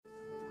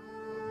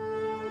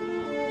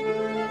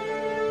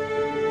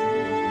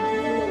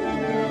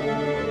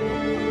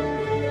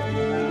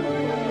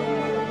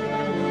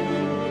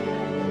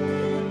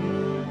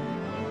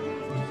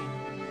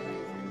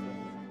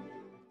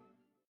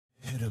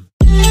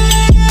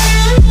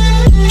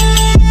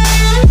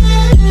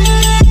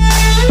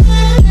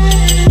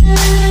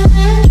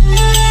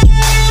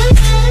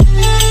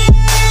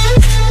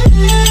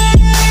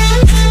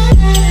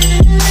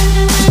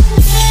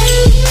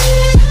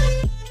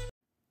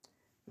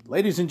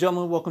Ladies and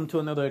gentlemen, welcome to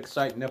another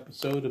exciting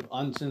episode of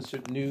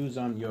Uncensored News.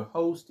 I'm your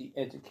host, the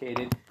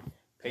Educated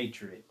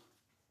Patriot.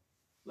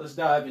 Let's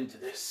dive into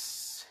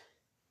this.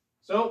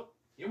 So,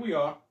 here we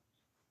are.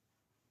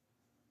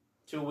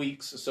 2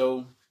 weeks or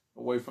so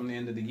away from the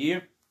end of the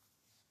year.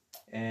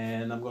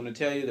 And I'm going to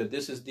tell you that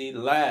this is the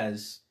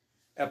last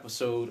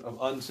episode of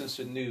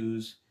Uncensored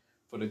News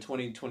for the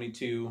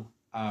 2022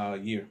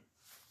 year.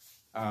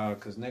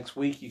 Because next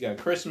week you got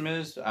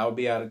Christmas, I'll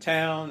be out of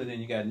town, and then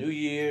you got New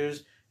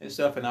Year's and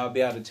stuff, and I'll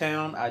be out of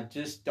town. I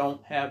just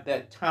don't have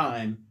that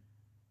time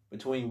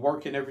between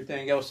work and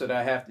everything else that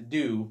I have to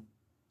do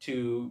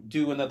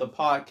another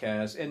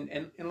podcast.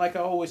 And like I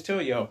always tell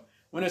y'all,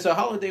 when it's a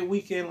holiday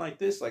weekend like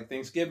this, like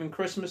Thanksgiving,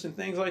 Christmas, and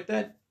things like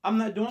that, I'm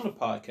not doing a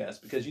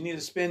podcast because you need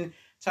to spend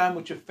time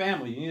with your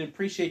family. You need to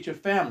appreciate your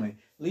family.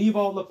 Leave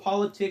all the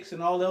politics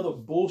and all the other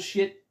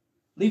bullshit.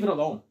 Leave it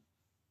alone.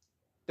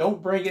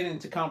 Don't bring it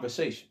into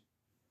conversation.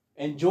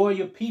 Enjoy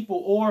your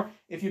people, or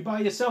if you're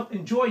by yourself,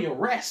 enjoy your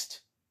rest.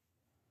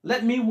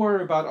 Let me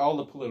worry about all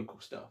the political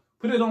stuff.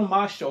 Put it on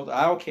my shoulder.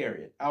 I'll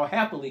carry it. I'll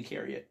happily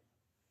carry it.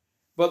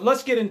 But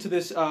let's get into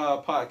this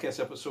podcast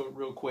episode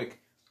real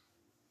quick.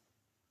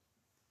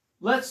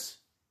 Let's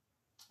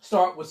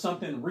start with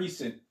something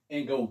recent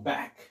and go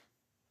back.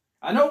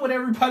 I know what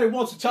everybody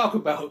wants to talk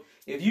about.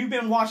 If you've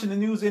been watching the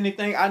news or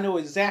anything, I know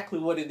exactly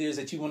what it is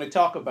that you want to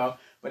talk about.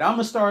 But I'm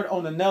going to start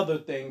on another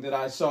thing that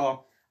I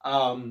saw.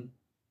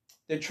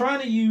 They're trying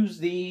to use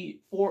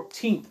the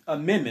 14th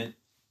Amendment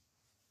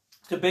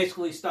to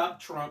basically stop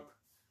Trump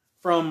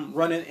from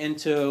running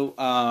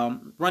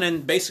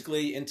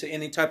basically into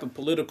any type of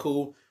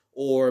political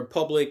or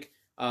public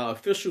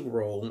official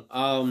role.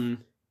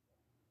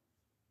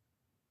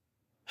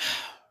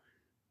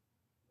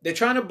 They're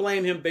trying to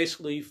blame him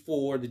basically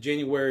for the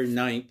January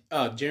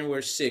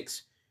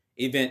 6th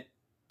event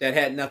that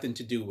had nothing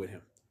to do with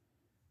him.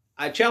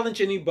 I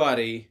challenge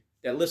anybody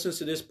that listens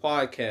to this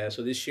podcast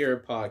or this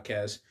shared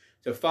podcast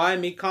to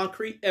find me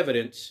concrete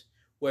evidence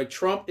where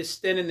Trump is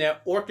standing there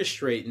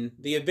orchestrating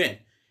the event.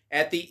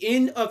 At the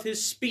end of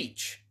his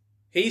speech,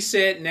 he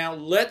said, now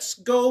let's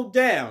go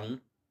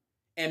down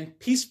and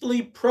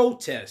peacefully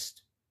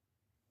protest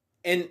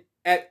in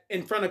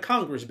front of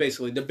Congress,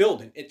 basically, the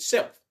building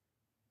itself.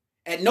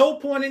 At no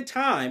point in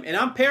time, and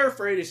I'm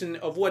paraphrasing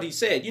of what he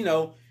said, you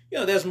know,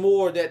 there's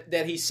more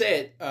that he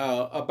said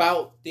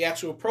about the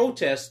actual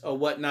protest or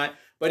whatnot,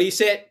 but he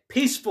said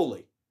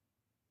peacefully.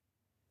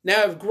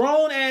 Now, if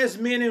grown-ass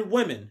men and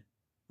women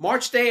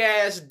march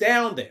their ass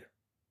down there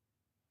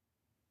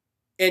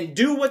and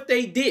do what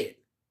they did,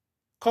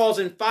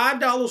 causing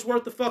 $5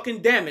 worth of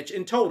fucking damage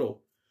in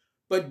total,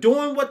 but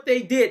doing what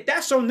they did,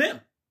 that's on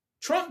them.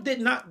 Trump did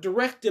not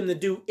direct them to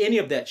do any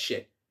of that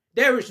shit.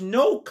 There is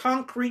no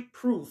concrete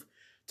proof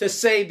to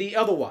say the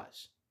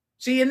otherwise.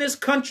 See, in this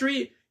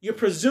country, you're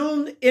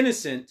presumed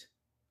innocent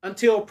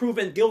until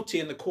proven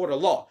guilty in the court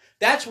of law.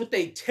 That's what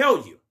they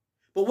tell you.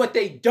 But what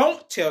they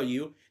don't tell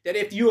you, that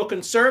if you're a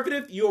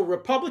conservative, you're a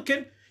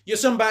Republican, you're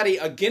somebody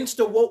against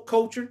the woke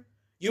culture,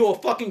 you're a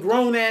fucking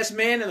grown-ass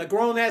man and a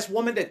grown-ass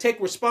woman that take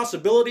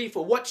responsibility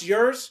for what's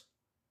yours,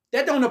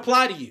 that don't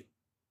apply to you.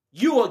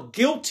 You are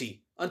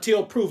guilty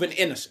until proven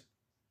innocent.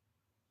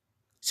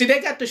 See, they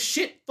got the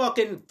shit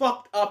fucking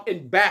fucked up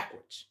and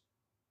backwards.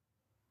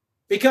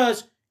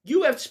 Because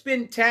you have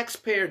spent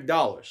taxpayer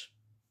dollars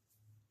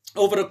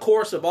over the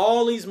course of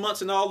all these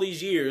months and all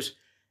these years,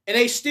 and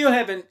they still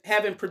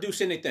haven't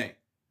produced anything.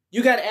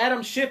 You got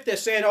Adam Schiff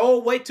that's saying, oh,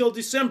 wait till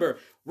December.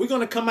 We're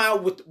going to come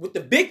out with the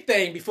big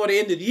thing before the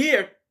end of the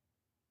year.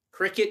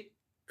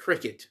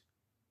 Cricket.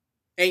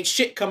 Ain't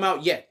shit come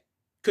out yet.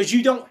 Because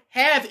you don't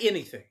have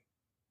anything.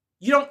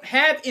 You don't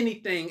have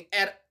anything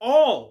at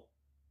all.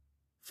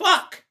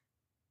 Fuck.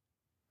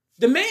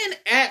 The man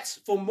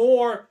asked for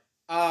more,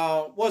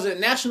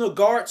 National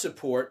Guard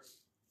support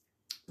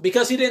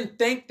because he didn't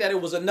think that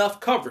it was enough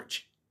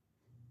coverage.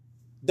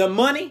 The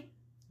money,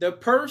 the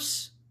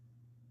purse,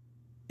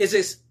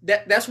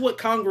 that's what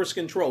Congress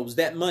controls,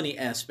 that money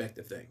aspect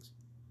of things.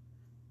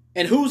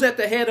 And who's at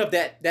the head of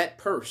that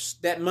purse,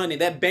 that money,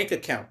 that bank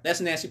account? That's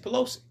Nancy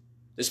Pelosi,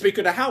 the Speaker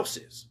of the House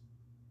is.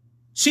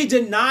 She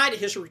denied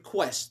his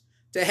request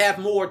to have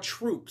more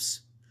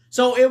troops.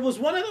 So it was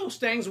one of those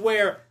things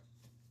where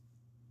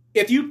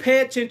if you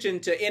pay attention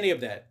to any of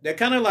that, they're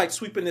kind of like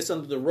sweeping this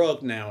under the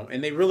rug now,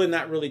 and they're really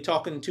not really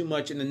talking too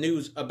much in the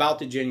news about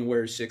the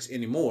January 6th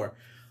anymore.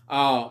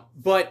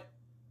 But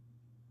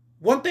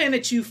one thing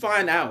that you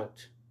find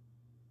out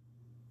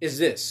is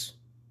this,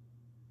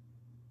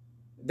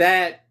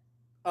 that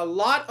a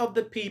lot of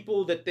the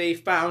people that they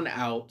found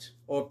out,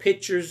 or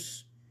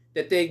pictures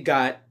that they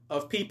got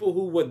of people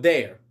who were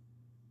there,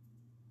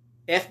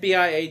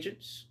 FBI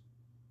agents,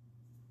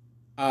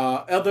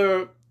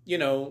 other,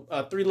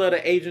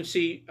 three-letter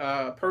agency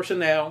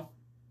personnel,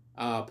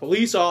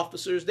 police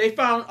officers, they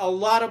found a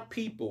lot of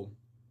people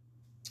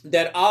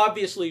that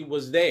obviously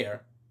was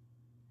there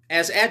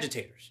as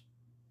agitators.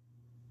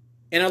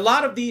 And a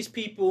lot of these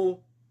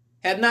people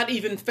had not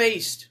even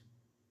faced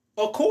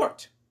a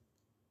court.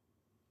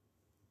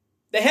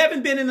 They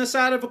haven't been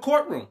inside of a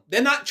courtroom.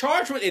 They're not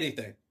charged with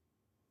anything.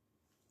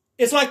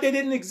 It's like they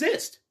didn't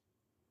exist.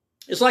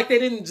 It's like they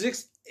didn't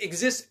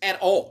exist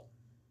at all.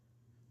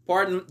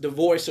 Pardon the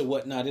voice or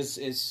whatnot.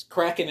 It's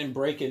cracking and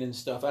breaking and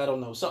stuff. I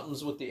don't know.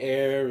 Something's with the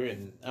air,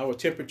 and our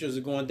temperatures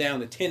are going down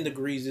to 10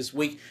 degrees this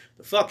week.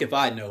 The fuck if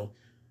I know.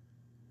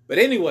 But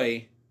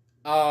anyway,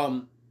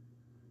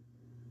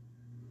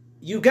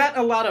 you got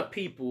a lot of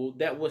people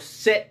that were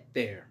set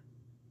there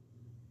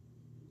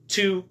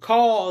to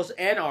cause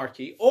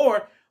anarchy,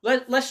 or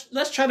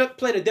let's try to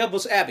play the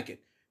devil's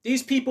advocate.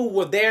 These people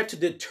were there to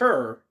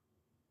deter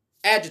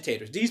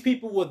agitators. These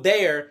people were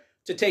there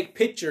to take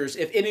pictures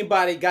if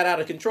anybody got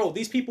out of control.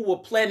 These people were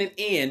planning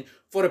in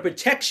for the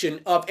protection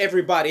of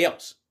everybody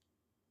else.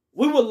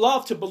 We would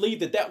love to believe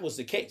that that was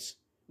the case.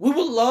 We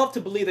would love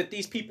to believe that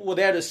these people were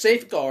there to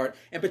safeguard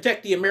and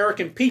protect the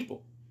American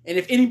people. And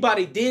if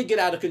anybody did get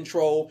out of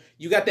control,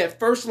 you got that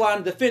first line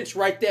of defense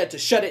right there to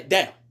shut it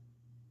down.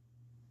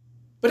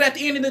 But at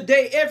the end of the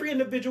day, every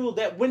individual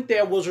that went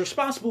there was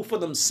responsible for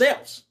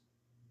themselves.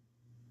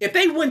 If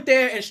they went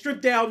there and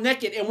stripped down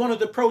naked and wanted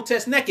to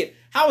protest naked,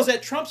 how is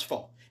that Trump's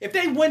fault? If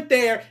they went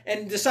there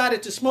and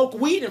decided to smoke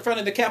weed in front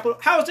of the Capitol,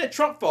 how is that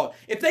Trump's fault?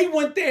 If they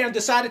went there and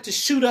decided to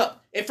shoot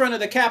up in front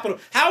of the Capitol,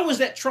 how is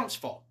that Trump's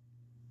fault?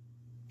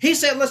 He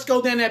said, let's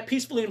go down there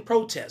peacefully and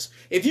protest.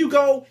 If you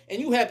go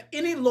and you have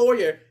any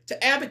lawyer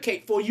to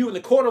advocate for you in the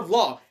court of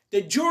law,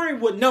 the jury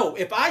would know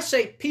if I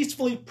say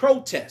peacefully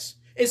protest,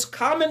 it's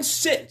common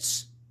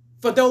sense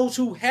for those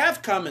who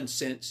have common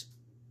sense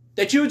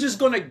that you're just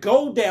going to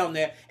go down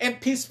there and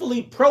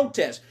peacefully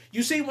protest.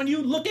 You see, when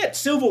you look at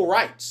civil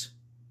rights,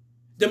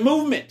 the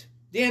movement,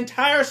 the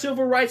entire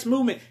civil rights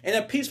movement, and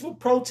a peaceful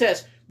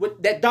protest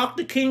that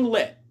Dr. King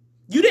led,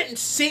 you didn't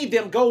see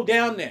them go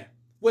down there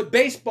with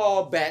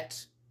baseball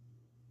bats,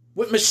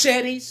 with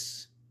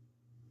machetes,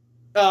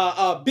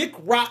 big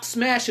rock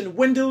smashing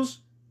windows,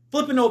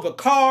 flipping over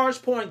cars,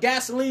 pouring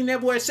gasoline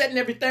everywhere, setting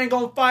everything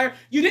on fire.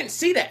 You didn't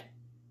see that.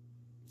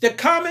 The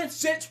common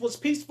sense was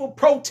peaceful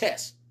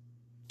protest.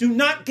 Do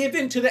not give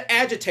in to the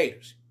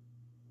agitators.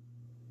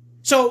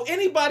 So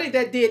anybody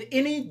that did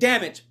any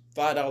damage,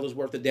 $5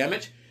 worth of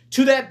damage,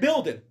 to that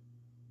building,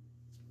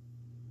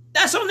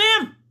 that's on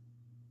them.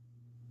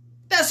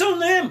 That's on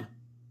them.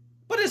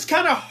 But it's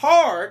kind of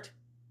hard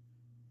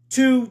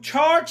to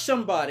charge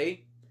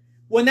somebody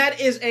when that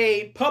is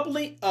a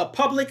public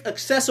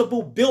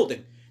accessible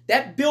building.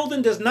 That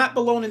building does not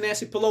belong to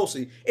Nancy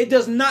Pelosi. It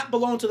does not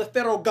belong to the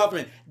federal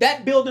government.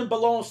 That building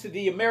belongs to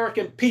the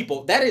American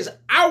people. That is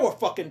our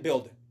fucking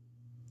building.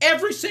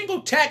 Every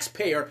single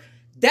taxpayer,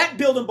 that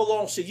building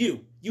belongs to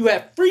you. You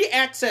have free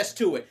access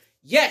to it.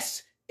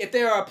 Yes, if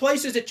there are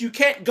places that you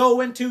can't go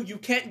into, you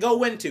can't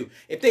go into.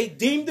 If they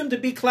deem them to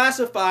be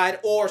classified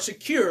or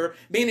secure,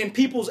 meaning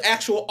people's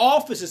actual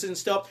offices and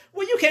stuff,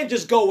 well, you can't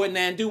just go in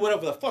there and do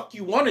whatever the fuck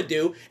you want to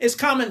do. It's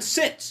common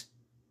sense.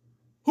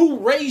 Who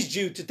raised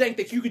you to think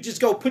that you could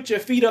just go put your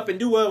feet up and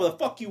do whatever the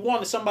fuck you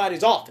want in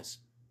somebody's office?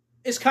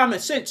 It's common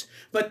sense.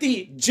 But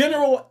the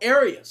general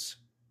areas,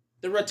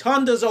 the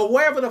rotundas or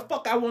wherever the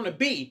fuck I want to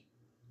be,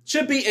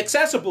 should be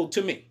accessible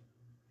to me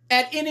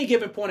at any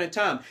given point in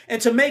time.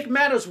 And to make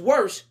matters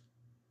worse,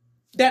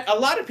 that a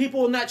lot of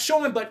people are not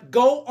showing, but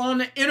go on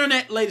the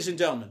internet, ladies and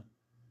gentlemen.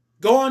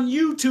 Go on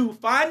YouTube,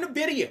 find the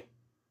video.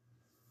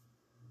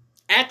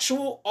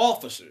 Actual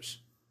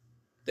officers,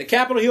 the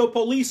Capitol Hill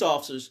police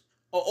officers,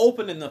 are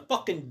opening the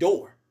fucking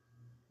door.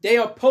 They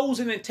are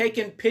posing and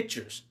taking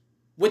pictures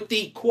with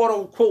the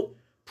quote-unquote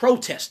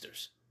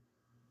protesters.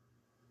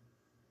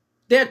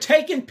 They're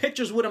taking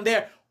pictures with them.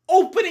 They're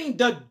opening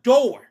the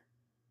door.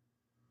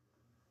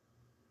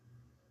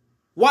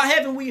 Why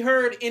haven't we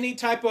heard any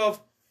type of,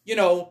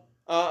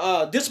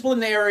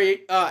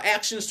 disciplinary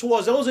actions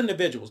towards those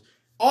individuals?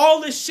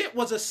 All this shit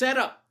was a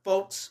setup,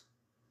 folks.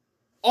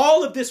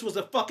 All of this was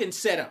a fucking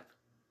setup.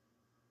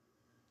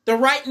 The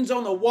writings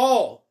on the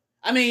wall.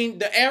 I mean,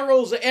 the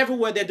arrows are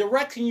everywhere. They're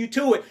directing you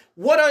to it.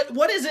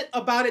 What is it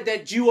about it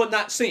that you are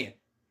not seeing?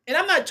 And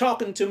I'm not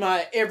talking to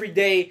my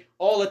everyday,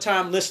 all the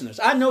time listeners.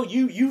 I know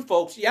you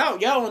folks,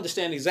 y'all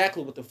understand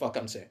exactly what the fuck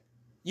I'm saying.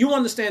 You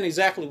understand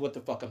exactly what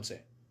the fuck I'm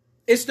saying.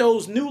 It's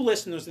those new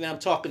listeners that I'm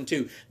talking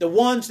to. The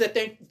ones that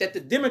think that the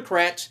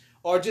Democrats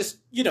are just,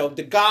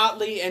 the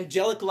godly,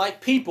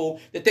 angelic-like people,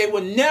 that they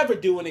will never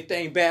do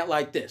anything bad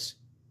like this.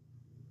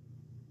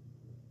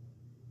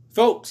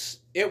 Folks,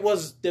 it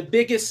was the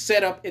biggest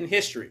setup in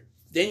history.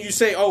 Then you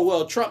say, oh,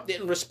 well, Trump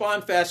didn't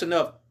respond fast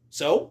enough.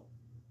 So,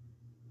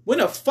 when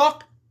the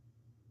fuck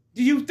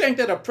do you think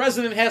that a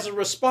president has to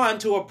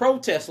respond to a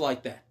protest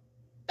like that?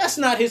 That's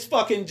not his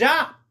fucking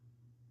job.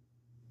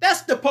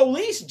 That's the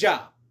police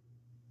job.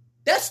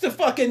 That's the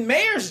fucking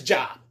mayor's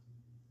job.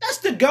 That's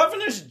the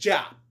governor's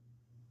job.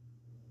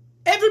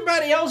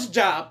 Everybody else's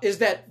job is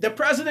that the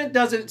president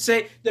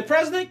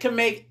can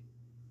make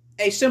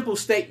a simple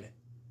statement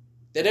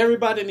that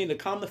everybody need to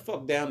calm the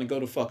fuck down and go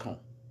the fuck home.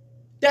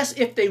 That's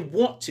if they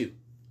want to.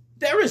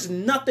 There is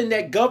nothing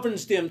that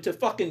governs them to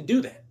fucking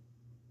do that.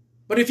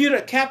 But if you're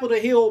the Capitol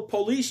Hill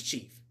police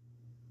chief,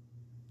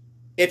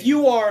 If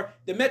you are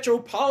the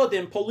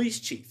Metropolitan Police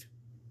Chief,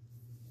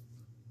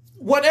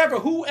 whatever,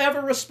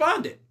 whoever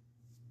responded,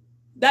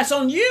 that's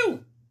on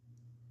you.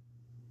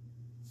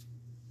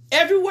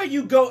 Everywhere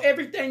you go,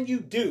 everything you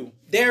do,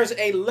 there's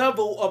a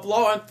level of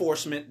law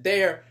enforcement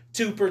there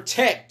to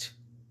protect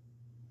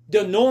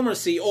the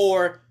normalcy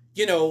or,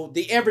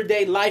 the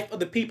everyday life of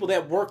the people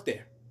that work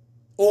there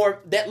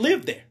or that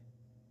live there.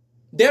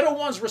 They're the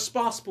ones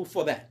responsible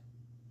for that.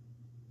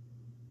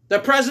 The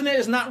president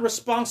is not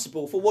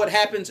responsible for what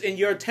happens in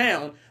your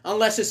town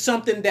unless it's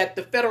something that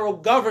the federal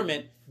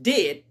government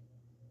did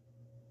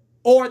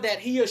or that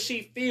he or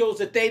she feels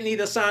that they need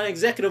to sign an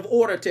executive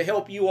order to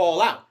help you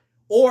all out.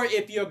 Or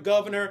if your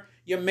governor,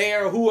 your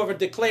mayor, or whoever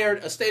declared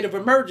a state of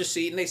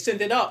emergency and they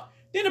send it up,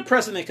 then the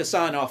president can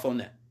sign off on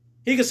that.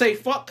 He can say,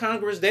 fuck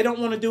Congress, they don't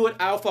want to do it,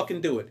 I'll fucking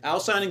do it. I'll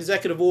sign an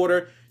executive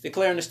order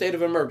declaring a state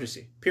of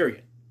emergency.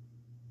 Period.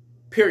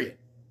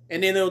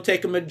 And then it'll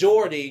take a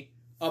majority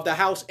of the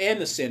House and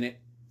the Senate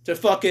to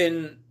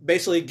fucking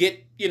basically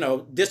get,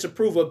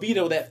 disapprove or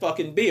veto that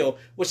fucking bill,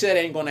 which that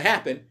ain't going to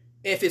happen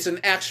if it's an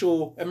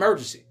actual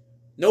emergency.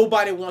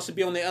 Nobody wants to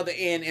be on the other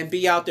end and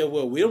be out there,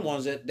 well, we're the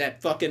ones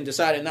that fucking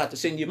decided not to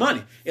send you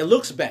money. It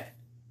looks bad.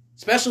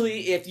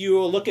 Especially if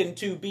you're looking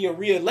to be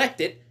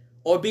reelected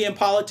or be in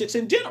politics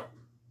in general.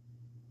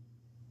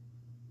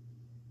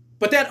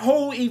 But that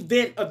whole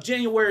event of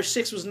January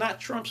 6th was not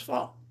Trump's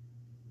fault.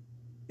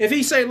 If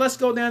he say, let's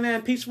go down there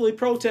and peacefully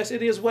protest,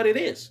 it is what it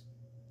is.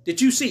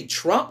 Did you see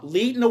Trump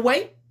leading the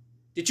way?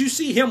 Did you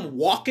see him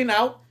walking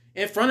out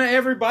in front of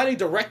everybody,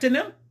 directing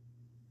them?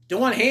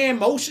 Doing hand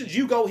motions,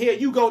 you go here,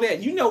 you go there.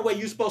 You know where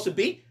you're supposed to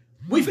be.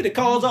 We finna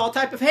cause all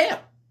type of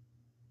hell.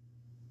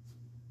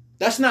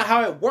 That's not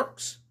how it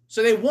works.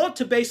 So they want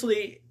to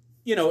basically,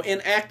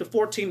 enact the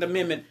 14th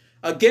Amendment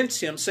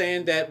against him,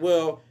 saying that,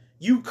 well,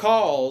 you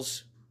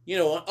cause,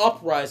 an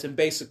uprising,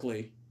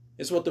 basically,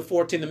 is what the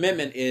 14th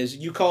Amendment is.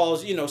 You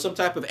cause, some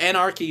type of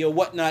anarchy or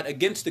whatnot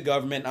against the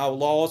government, our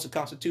laws, the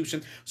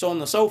Constitution, so on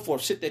and so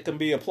forth, shit that can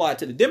be applied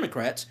to the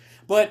Democrats,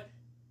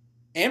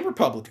 and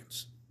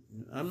Republicans.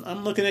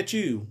 I'm looking at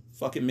you,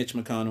 fucking Mitch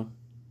McConnell.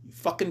 You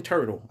fucking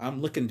turtle.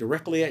 I'm looking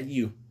directly at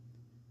you.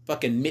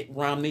 Fucking Mitt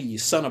Romney, you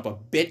son of a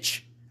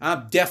bitch.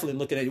 I'm definitely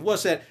looking at you.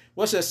 What's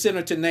that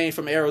senator name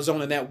from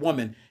Arizona, that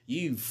woman?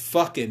 You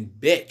fucking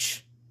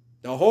bitch.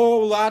 The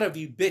whole lot of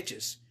you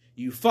bitches.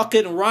 You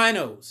fucking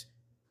rhinos.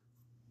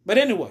 But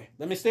anyway,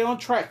 let me stay on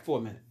track for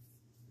a minute.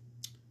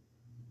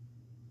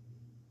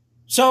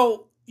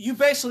 So you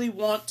basically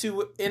want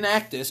to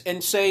enact this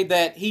and say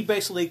that he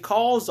basically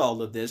caused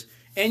all of this,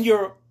 and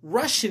you're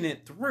rushing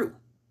it through.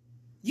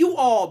 You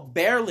all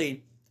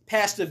barely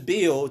passed a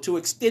bill to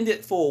extend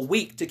it for a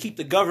week to keep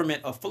the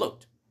government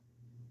afloat.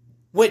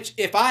 Which,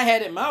 if I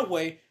had it my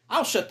way,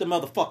 I'll shut the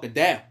motherfucker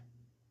down.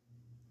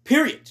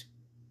 Period.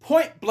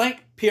 Point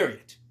blank,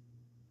 period.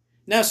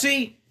 Now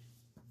see,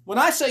 when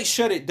I say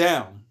shut it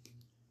down,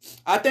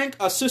 I think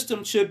a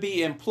system should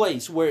be in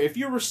place where if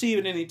you're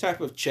receiving any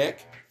type of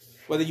check,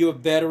 whether you're a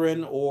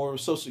veteran or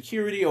Social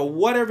Security or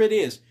whatever it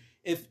is,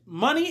 if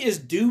money is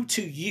due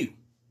to you,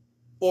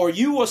 or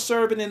you are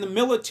serving in the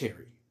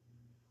military,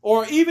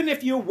 or even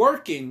if you're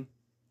working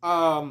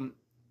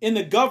in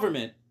the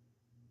government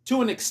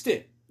to an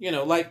extent,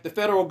 like the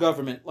federal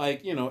government,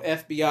 like,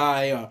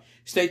 FBI or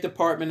State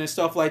Department and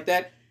stuff like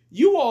that,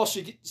 you all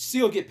should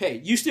still get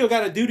paid. You still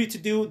got a duty to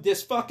do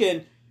this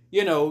fucking,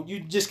 you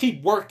just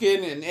keep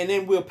working and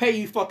then we'll pay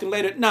you fucking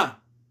later. Nah,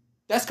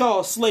 that's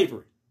called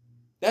slavery.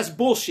 That's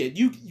bullshit.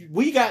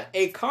 We got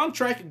a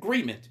contract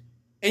agreement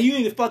and you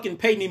need to fucking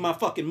pay me my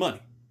fucking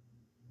money.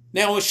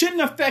 Now, it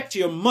shouldn't affect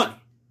your money.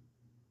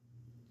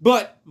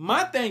 But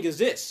my thing is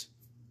this.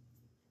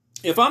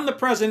 If I'm the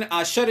president,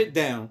 I shut it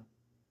down.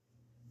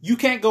 You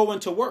can't go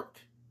into work.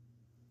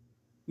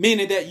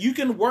 Meaning that you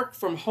can work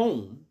from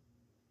home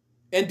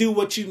and do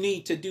what you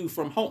need to do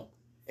from home.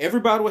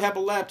 Everybody will have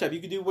a laptop.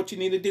 You can do what you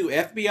need to do.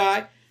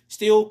 FBI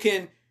still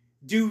can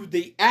do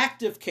the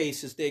active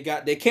cases they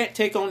got. They can't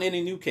take on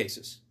any new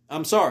cases.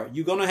 I'm sorry.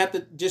 You're going to have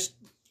to just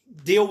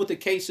deal with the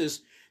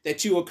cases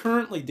that you are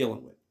currently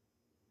dealing with.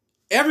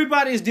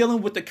 Everybody is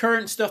dealing with the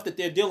current stuff that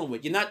they're dealing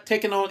with. You're not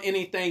taking on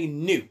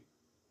anything new.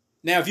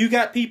 Now, if you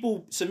got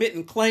people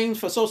submitting claims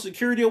for Social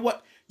Security or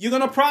what, you're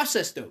going to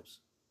process those.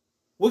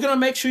 We're going to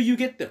make sure you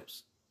get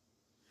those.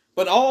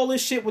 But all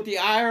this shit with the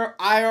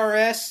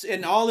IRS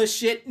and all this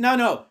shit,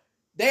 no.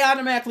 They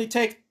automatically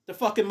take the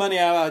fucking money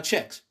out of our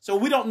checks. So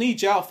we don't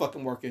need y'all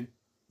fucking working.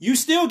 You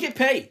still get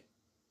paid.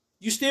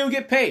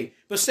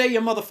 But stay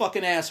your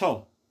motherfucking ass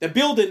home. The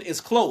building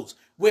is closed.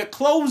 We're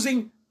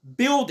closing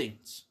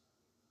buildings.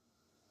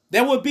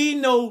 There will be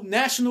no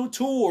national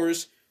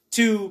tours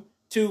to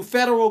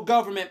federal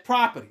government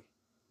property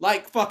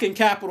like fucking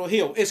Capitol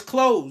Hill. It's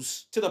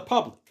closed to the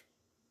public.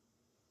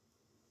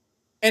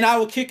 And I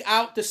will kick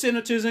out the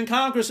senators and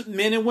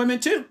congressmen and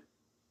women too.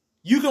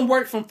 You can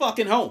work from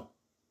fucking home.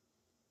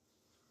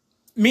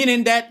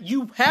 Meaning that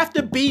you have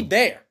to be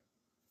there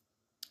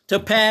to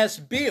pass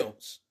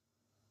bills.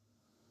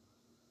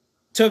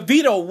 To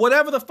veto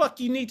whatever the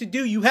fuck you need to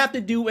do, you have to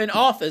do in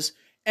office.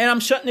 And I'm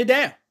shutting it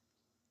down.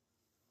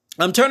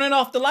 I'm turning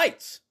off the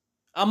lights.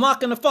 I'm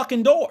locking the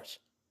fucking doors.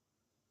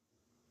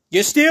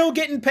 You're still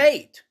getting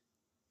paid.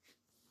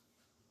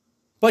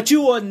 But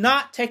you are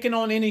not taking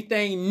on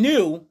anything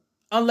new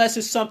unless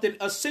it's something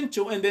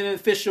essential and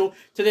beneficial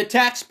to the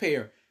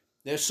taxpayer.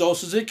 Their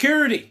Social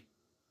Security,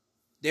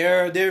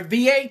 their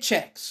VA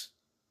checks.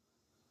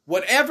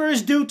 Whatever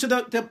is due to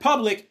the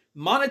public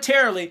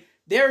monetarily,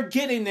 they're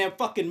getting their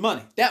fucking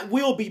money. That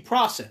will be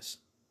processed.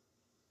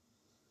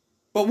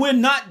 But we're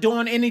not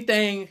doing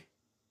anything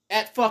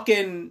at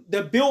fucking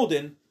the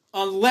building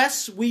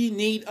unless we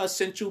need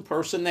essential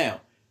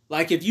personnel.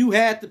 Like if you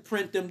had to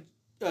print them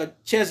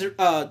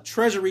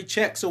treasury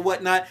checks or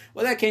whatnot,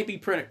 well, that can't be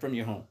printed from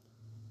your home.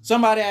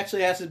 Somebody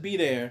actually has to be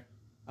there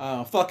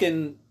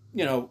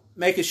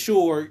making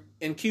sure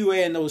and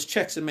QAing those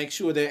checks and make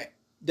sure that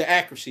the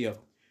accuracy of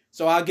them.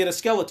 So I'll get a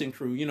skeleton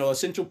crew,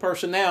 essential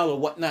personnel or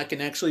whatnot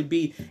can actually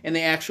be in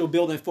the actual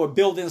building for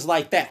buildings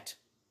like that.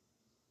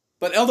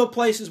 But other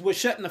places, we're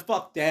shutting the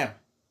fuck down.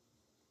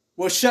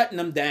 We're shutting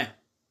them down.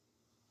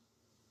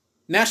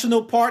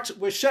 National parks,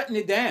 we're shutting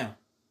it down.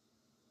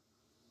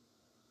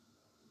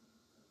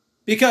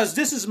 Because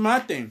this is my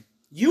thing.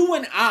 You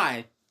and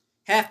I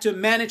have to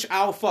manage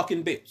our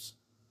fucking bills.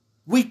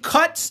 We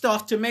cut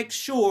stuff to make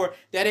sure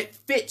that it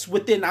fits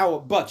within our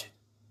budget.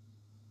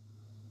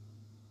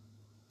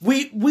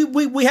 We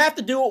have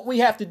to do what we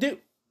have to do.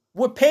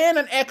 We're paying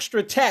an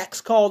extra tax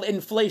called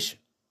inflation.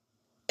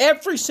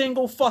 Every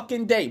single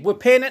fucking day, we're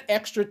paying an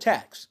extra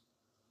tax.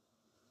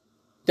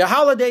 The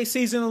holiday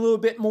season a little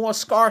bit more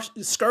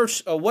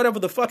scarce or whatever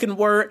the fucking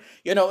word,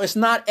 it's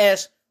not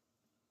as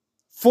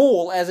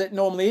full as it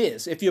normally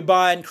is. If you're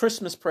buying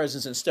Christmas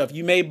presents and stuff,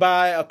 you may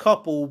buy a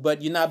couple,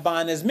 but you're not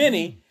buying as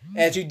many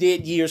as you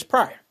did years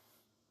prior.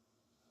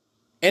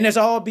 And it's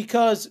all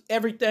because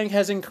everything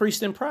has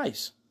increased in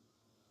price.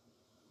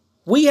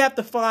 We have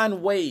to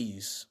find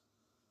ways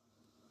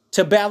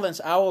to balance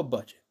our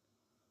budget.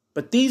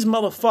 But these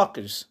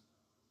motherfuckers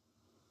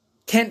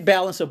can't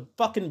balance a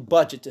fucking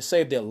budget to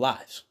save their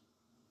lives.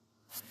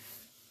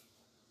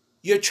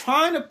 You're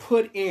trying to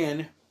put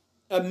in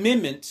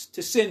amendments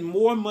to send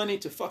more money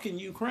to fucking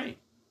Ukraine.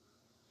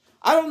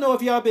 I don't know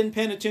if y'all been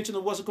paying attention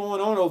to what's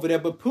going on over there,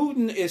 but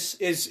Putin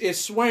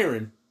is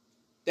swearing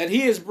that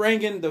he is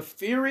bringing the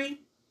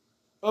fury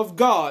of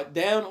God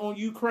down on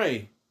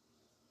Ukraine.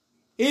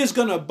 He is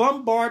going to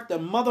bombard the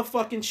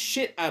motherfucking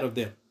shit out of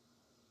them.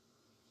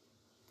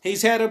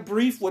 He's had a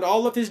brief with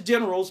all of his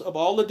generals of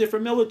all the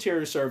different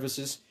military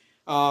services,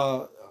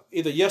 either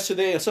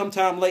yesterday or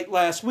sometime late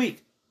last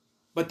week.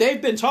 But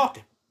they've been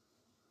talking.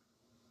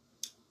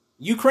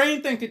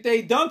 Ukraine think that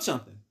they done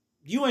something.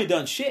 You ain't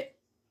done shit.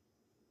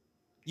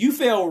 You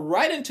fell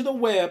right into the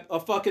web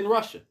of fucking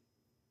Russia.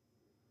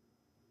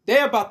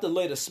 They're about to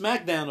lay the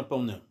smackdown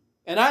upon them.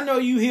 And I know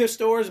you hear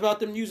stories about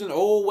them using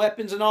old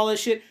weapons and all that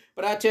shit,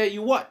 but I tell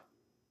you what.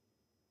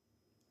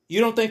 You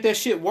don't think that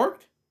shit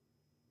worked?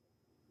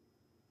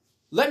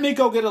 Let me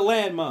go get a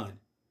landmine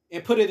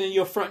and put it in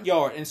your front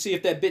yard and see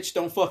if that bitch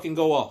don't fucking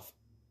go off.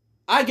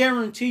 I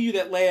guarantee you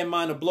that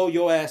landmine will blow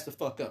your ass the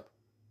fuck up.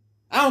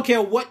 I don't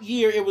care what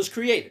year it was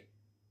created.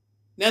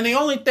 Now, the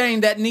only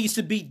thing that needs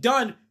to be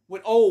done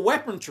with old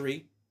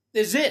weaponry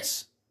is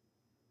this.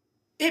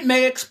 It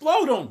may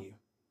explode on you.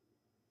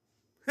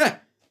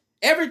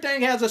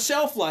 Everything has a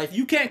shelf life.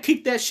 You can't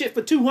keep that shit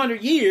for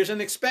 200 years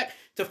and expect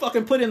to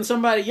fucking put it in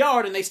somebody's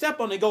yard and they step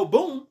on it and go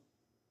boom.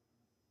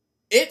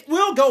 It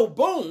will go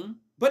boom,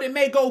 but it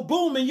may go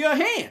boom in your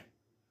hand.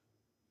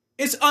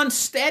 It's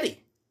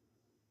unsteady.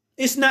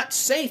 It's not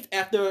safe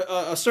after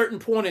a certain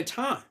point in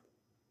time.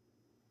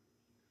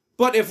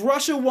 But if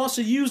Russia wants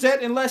to use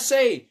that, and let's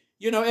say,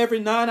 every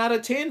 9 out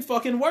of 10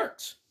 fucking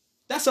works.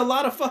 That's a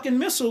lot of fucking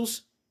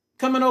missiles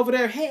coming over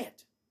their head.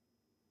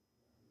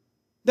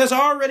 There's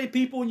already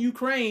people in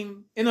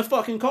Ukraine in the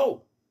fucking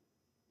cold.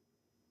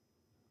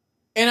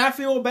 And I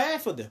feel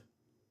bad for them.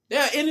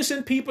 There are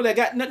innocent people that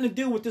got nothing to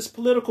do with this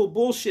political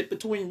bullshit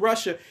between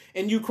Russia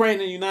and Ukraine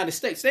and the United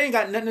States. They ain't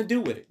got nothing to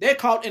do with it. They're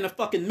caught in the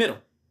fucking middle.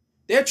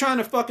 They're trying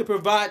to fucking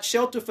provide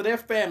shelter for their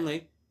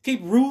family,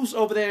 keep roofs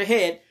over their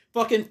head,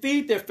 fucking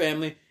feed their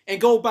family,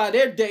 and go by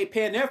their day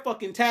paying their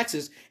fucking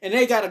taxes, and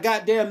they got a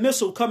goddamn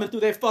missile coming through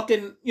their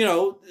fucking,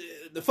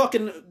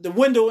 the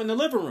window in the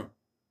living room.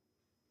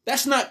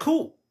 That's not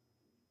cool.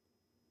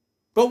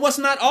 But what's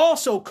not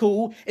also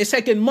cool is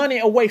taking money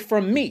away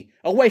from me,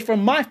 away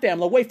from my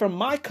family, away from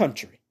my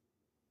country,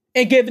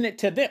 and giving it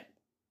to them.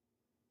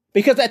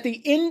 Because at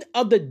the end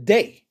of the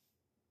day,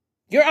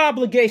 your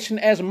obligation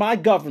as my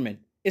government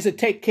is to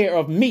take care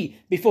of me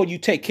before you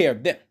take care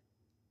of them.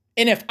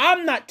 And if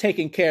I'm not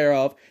taken care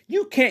of,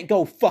 you can't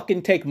go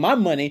fucking take my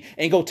money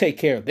and go take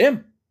care of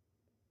them.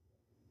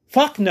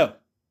 Fuck no.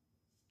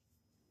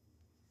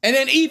 And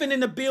then even in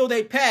the bill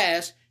they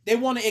passed, they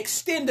want to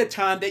extend the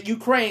time that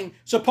Ukraine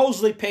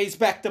supposedly pays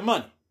back the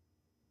money.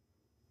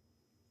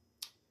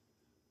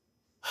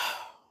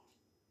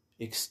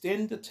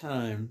 Extend the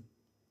time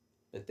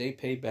that they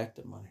pay back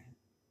the money.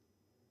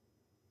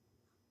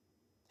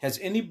 Has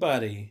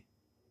anybody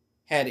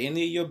had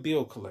any of your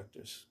bill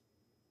collectors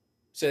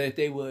so that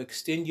they will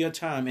extend your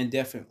time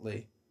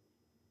indefinitely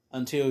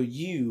until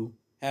you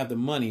have the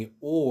money,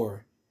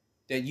 or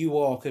that you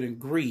all could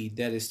agree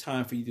that it's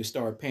time for you to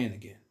start paying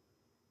again.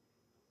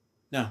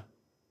 No.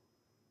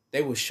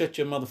 They will shut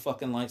your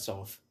motherfucking lights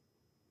off.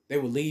 They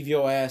will leave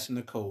your ass in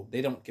the cold.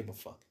 They don't give a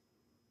fuck.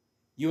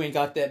 You ain't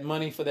got that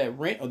money for that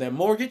rent or that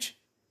mortgage,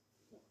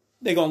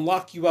 they're going to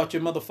lock you out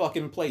your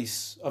motherfucking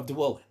place of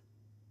dwelling.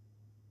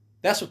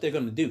 That's what they're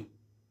going to do.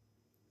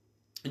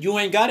 You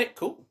ain't got it?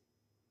 Cool.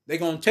 They're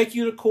going to take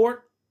you to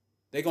court.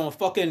 They're going to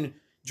fucking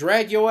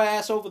drag your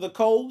ass over the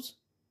coals,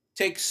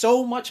 take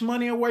so much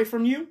money away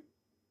from you,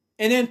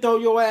 and then throw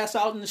your ass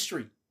out in the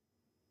street.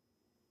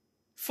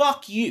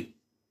 Fuck you.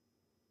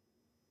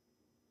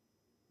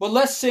 But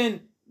let's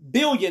send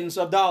billions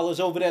of dollars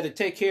over there to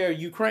take care of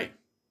Ukraine.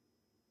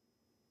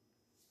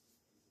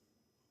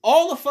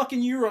 All of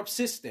fucking Europe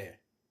sits there.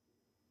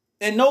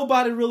 And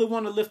nobody really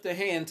want to lift a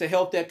hand to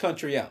help that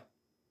country out.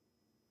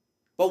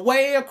 But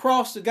way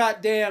across the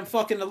goddamn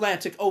fucking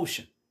Atlantic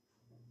Ocean,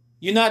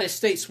 United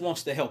States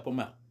wants to help them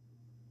out.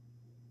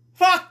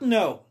 Fuck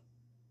no.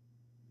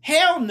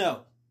 Hell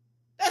no.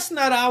 That's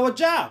not our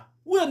job.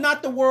 We're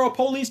not the world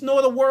police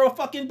nor the world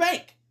fucking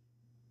bank.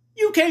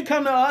 You can't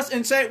come to us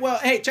and say, well,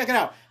 hey, check it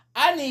out.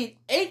 I need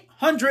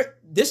 800.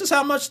 This is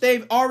how much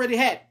they've already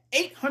had.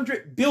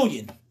 800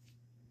 billion.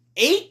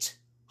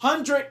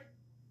 $800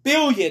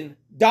 billion.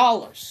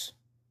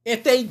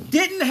 If they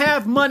didn't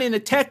have money in the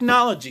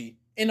technology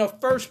in the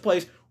first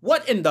place,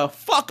 what in the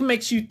fuck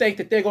makes you think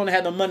that they're going to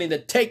have the money to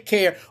take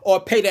care or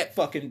pay that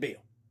fucking bill?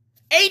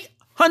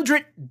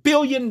 $800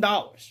 billion.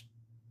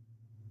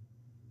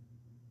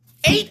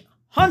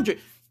 800.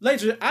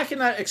 Ladies, I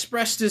cannot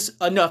express this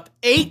enough.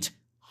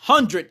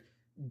 800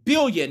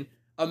 billion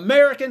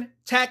American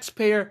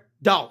taxpayer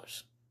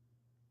dollars.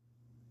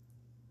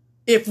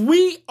 If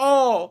we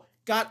all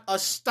got a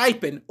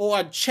stipend or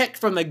a check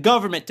from the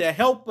government to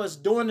help us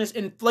during this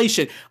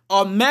inflation,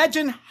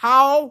 imagine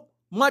how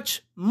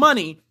much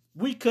money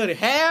we could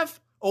have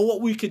or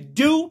what we could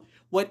do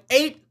with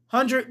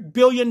 $800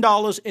 billion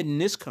in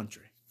this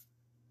country.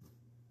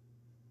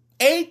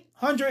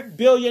 $800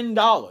 billion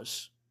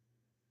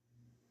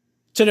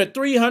to the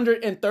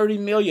 330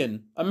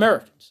 million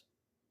Americans.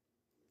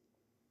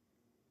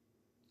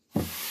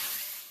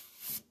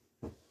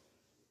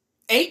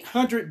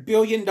 $800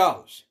 billion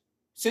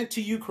sent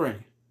to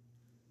Ukraine.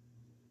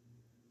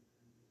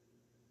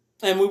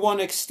 And we want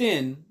to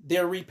extend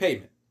their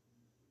repayment.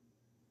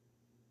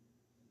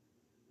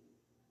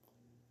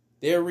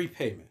 Their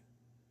repayment.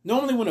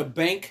 Normally when a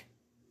bank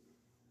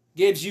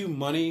gives you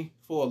money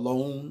for a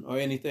loan or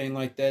anything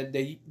like that,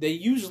 they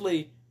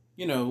usually,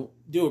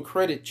 do a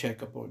credit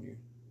checkup on you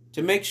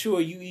to make sure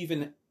you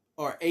even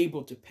are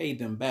able to pay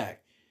them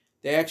back.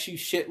 They ask you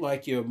shit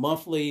like your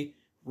monthly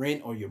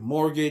rent or your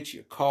mortgage,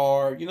 your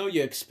car,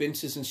 your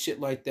expenses and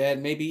shit like that.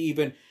 Maybe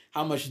even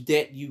how much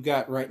debt you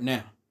got right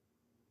now.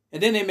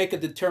 And then they make a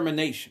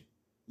determination.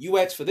 You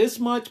ask for this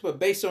much, but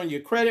based on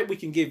your credit, we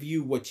can give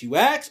you what you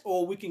asked,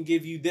 or we can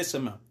give you this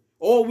amount,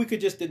 or we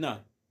could just deny.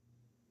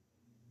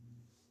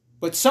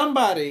 But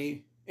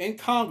somebody in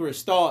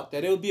Congress thought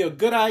that it would be a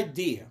good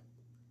idea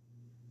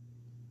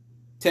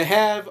to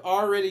have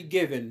already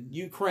given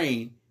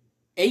Ukraine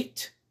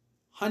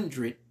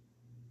 800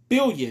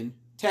 billion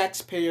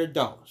taxpayer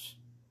dollars.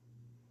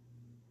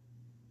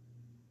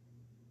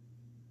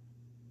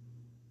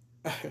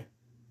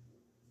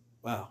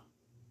 Wow.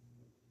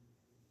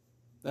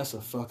 That's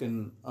a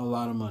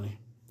lot of money.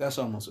 That's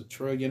almost $1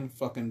 trillion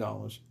fucking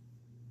dollars.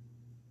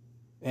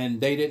 And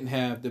they didn't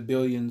have the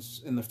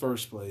billions in the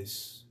first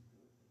place.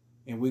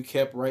 And we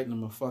kept writing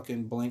them a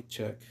fucking blank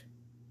check.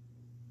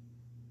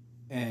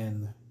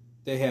 And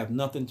they have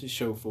nothing to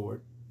show for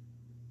it.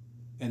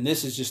 And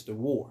this is just a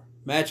war.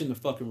 Imagine the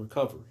fucking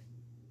recovery.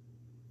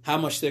 How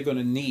much they're going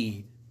to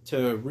need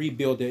to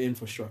rebuild their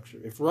infrastructure.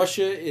 If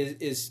Russia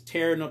is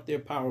tearing up their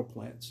power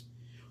plants,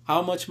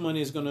 how much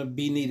money is going to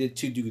be needed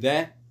to do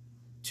that?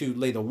 To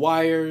lay the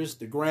wires,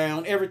 the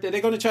ground, everything.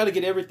 They're going to try to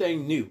get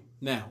everything new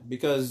now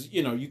because,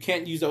 you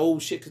can't use the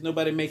old shit because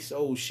nobody makes the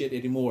old shit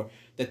anymore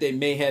that they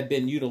may have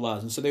been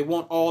utilizing. So they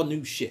want all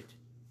new shit.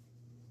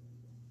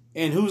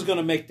 And who's going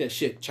to make that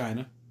shit?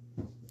 China.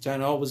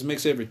 China always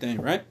makes everything,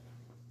 right?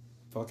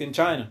 Fucking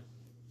China.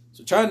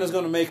 So China's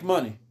going to make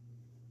money.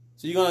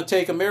 So you're going to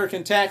take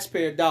American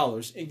taxpayer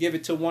dollars and give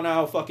it to one of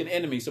our fucking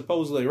enemies,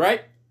 supposedly,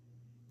 right?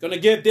 Going to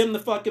give them the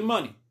fucking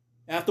money.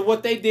 After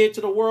what they did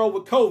to the world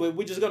with COVID,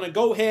 we're just going to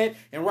go ahead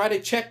and write a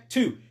check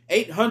to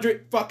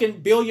 $800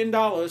 fucking billion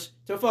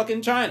to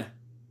fucking China.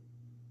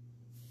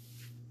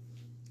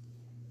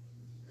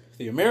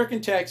 The American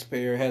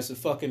taxpayer has to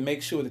fucking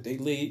make sure that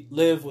they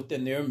live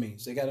within their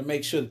means. They got to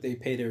make sure that they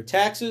pay their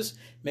taxes,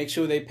 make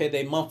sure they pay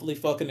their monthly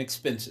fucking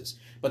expenses.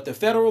 But the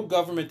federal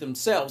government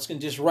themselves can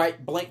just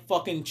write blank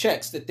fucking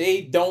checks that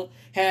they don't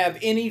have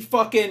any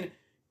fucking,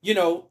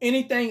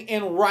 anything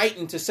in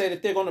writing to say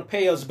that they're going to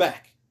pay us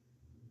back.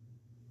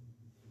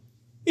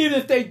 Even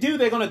if they do,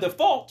 they're going to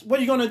default. What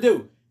are you going to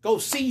do? Go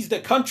seize the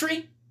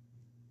country?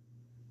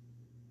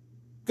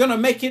 Going to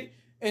make it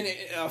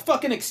a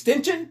fucking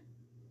extension?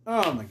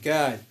 Oh my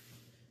God.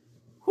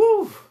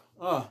 Whew.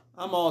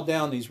 I'm all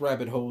down these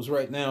rabbit holes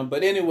right now.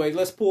 But anyway,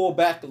 let's pull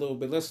back a little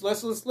bit.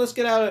 Let's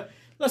get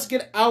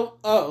out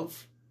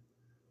of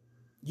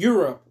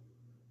Europe,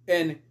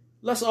 and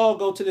let's all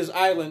go to this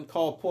island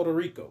called Puerto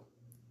Rico.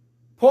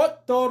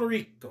 Puerto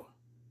Rico,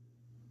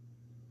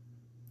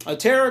 a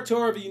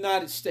territory of the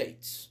United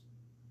States,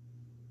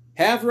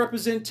 have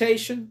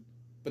representation,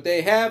 but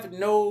they have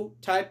no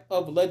type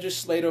of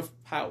legislative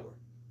power.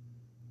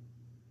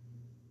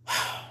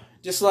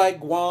 Just like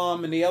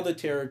Guam and the other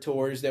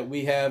territories that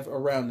we have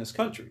around this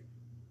country.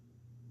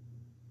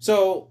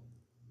 So,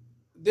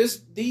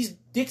 these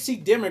Dixie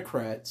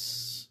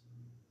Democrats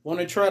want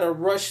to try to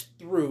rush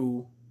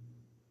through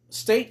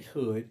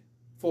statehood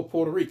for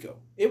Puerto Rico.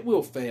 It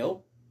will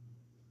fail,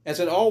 as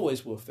it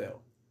always will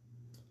fail.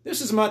 This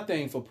is my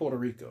thing for Puerto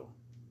Rico.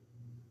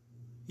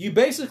 You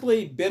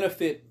basically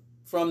benefit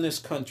from this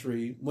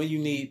country when you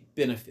need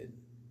benefit.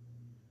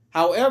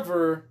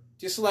 However,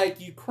 just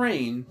like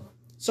Ukraine,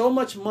 so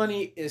much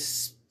money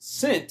is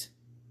sent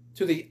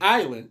to the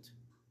island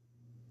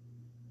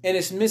and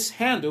it's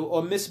mishandled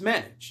or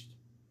mismanaged.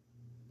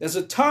 There's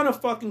a ton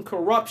of fucking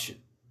corruption.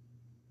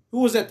 Who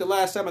was that the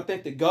last time? I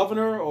think the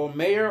governor or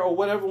mayor or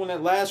whatever, when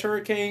that last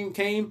hurricane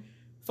came,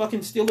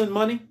 fucking stealing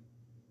money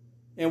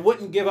and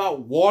wouldn't give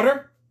out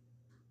water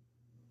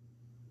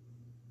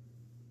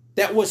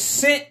that was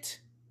sent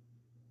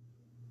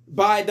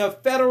by the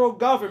federal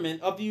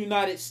government of the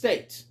United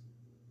States.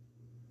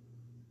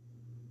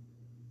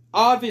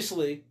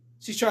 Obviously,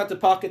 she tried to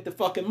pocket the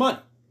fucking money.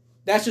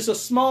 That's just a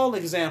small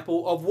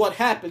example of what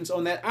happens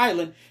on that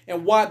island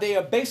and why they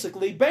are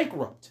basically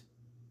bankrupt.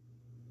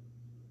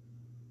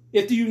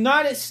 If the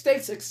United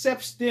States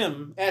accepts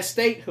them as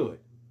statehood,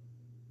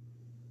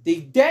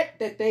 the debt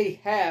that they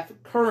have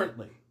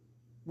currently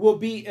will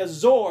be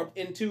absorbed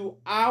into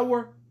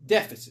our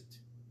deficit.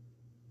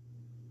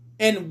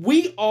 And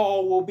we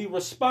all will be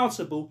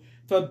responsible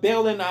for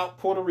bailing out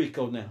Puerto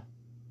Rico now.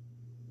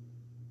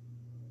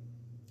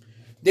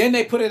 Then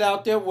they put it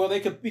out there where they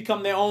could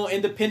become their own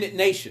independent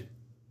nation.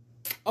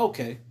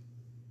 Okay.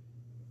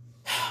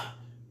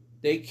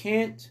 They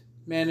can't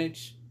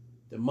manage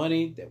the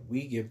money that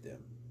we give them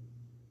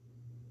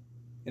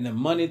and the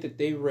money that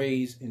they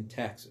raise in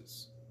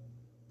taxes.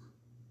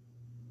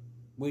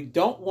 We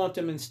don't want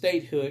them in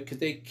statehood because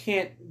they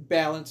can't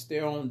balance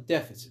their own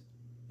deficit.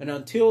 And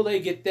until they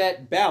get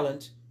that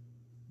balance,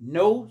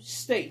 no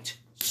state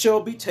shall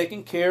be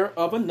taking care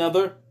of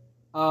another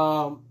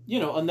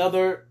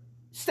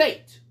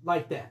state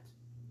like that.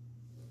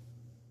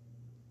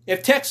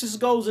 If Texas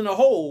goes in a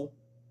hole,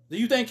 do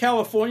you think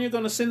California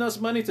going to send us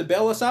money to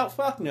bail us out?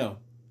 Fuck no.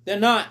 They're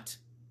not.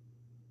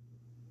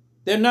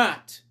 They're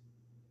not.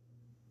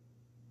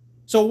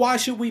 So why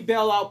should we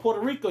bail out Puerto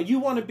Rico? You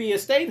want to be a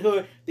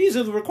statehood, these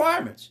are the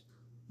requirements.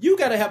 You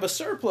got to have a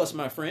surplus,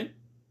 my friend.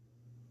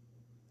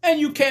 And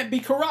you can't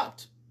be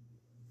corrupt.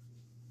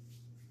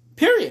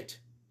 Period.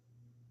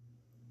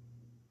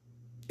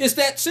 It's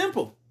that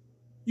simple.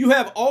 You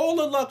have all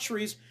the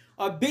luxuries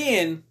of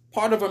being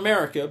part of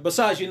America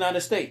besides the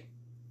United States.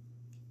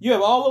 You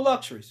have all the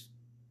luxuries.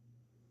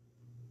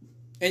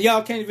 And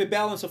y'all can't even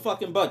balance a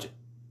fucking budget.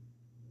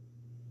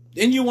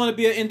 Then you want to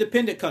be an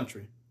independent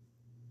country.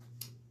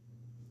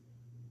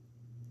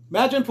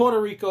 Imagine Puerto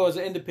Rico as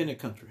an independent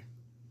country.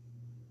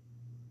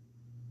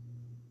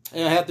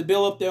 And have to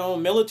build up their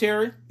own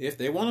military, if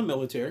they want a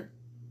military.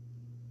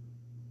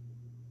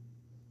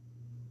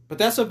 But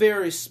that's a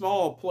very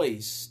small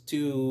place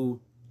to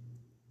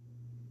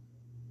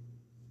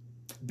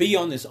be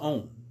on its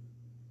own.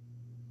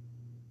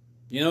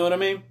 You know what I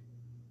mean?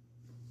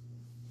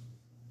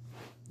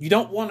 You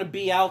don't want to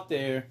be out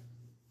there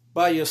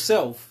by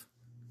yourself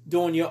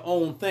doing your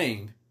own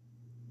thing,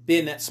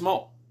 being that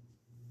small.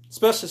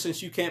 Especially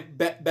since you can't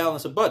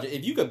balance a budget.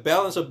 If you could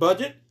balance a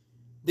budget,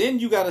 then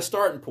you got a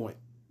starting point.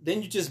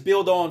 Then you just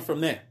build on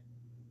from there.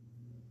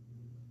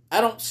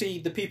 I don't see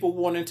the people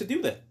wanting to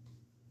do that.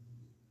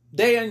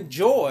 They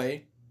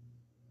enjoy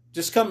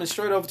just coming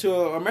straight over to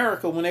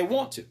America when they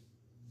want to.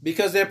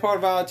 Because they're part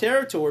of our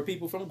territory.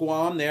 People from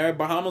Guam, there,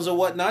 Bahamas or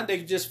whatnot,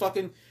 they just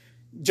fucking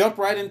jump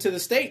right into the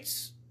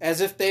States. As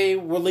if they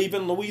were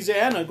leaving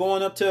Louisiana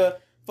going up to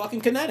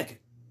fucking Connecticut.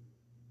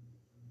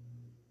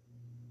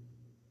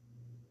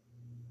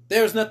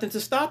 There's nothing to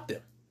stop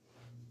them.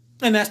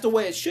 And that's the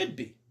way it should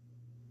be.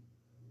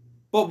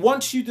 But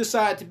once you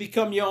decide to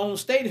become your own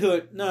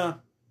statehood,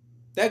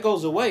 that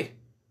goes away,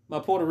 my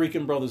Puerto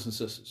Rican brothers and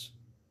sisters.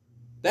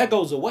 That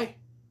goes away.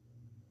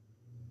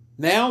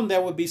 Now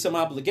there would be some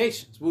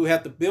obligations. We would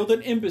have to build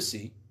an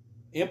embassy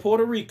in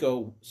Puerto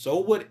Rico. So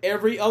would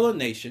every other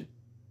nation.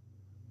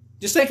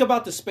 Just think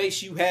about the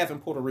space you have in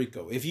Puerto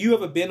Rico. If you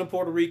ever been to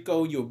Puerto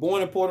Rico, you were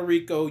born in Puerto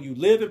Rico, you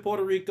live in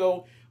Puerto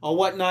Rico or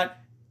whatnot,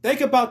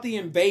 think about the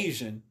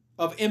invasion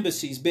of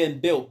embassies being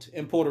built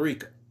in Puerto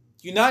Rico.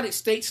 The United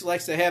States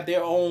likes to have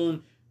their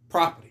own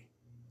property.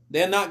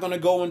 They're not going to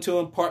go into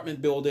an apartment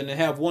building and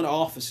have one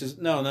office.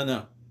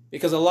 No.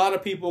 Because a lot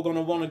of people are going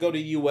to want to go to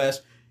the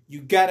U.S.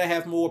 You got to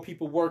have more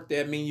people work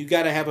there. I mean, you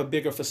got to have a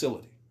bigger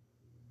facility.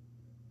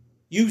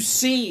 You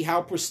see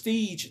how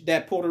prestige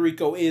that Puerto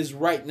Rico is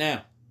right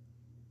now.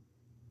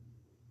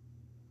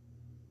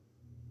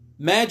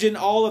 Imagine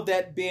all of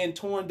that being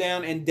torn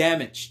down and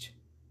damaged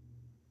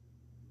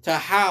to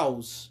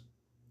house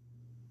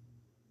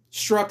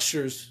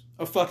structures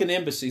of fucking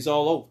embassies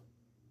all over.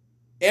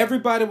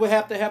 Everybody would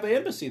have to have an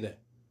embassy there.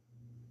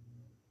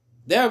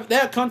 There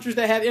are countries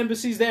that have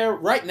embassies there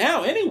right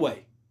now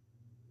anyway.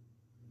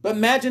 But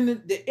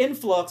imagine the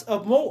influx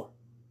of more.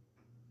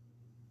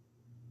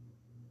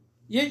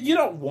 You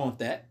don't want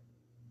that.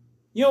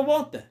 You don't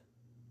want that.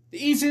 The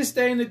easiest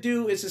thing to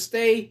do is to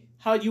stay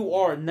how you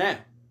are now.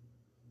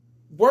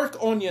 Work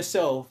on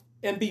yourself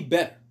and be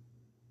better.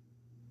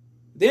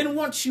 Then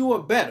once you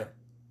are better,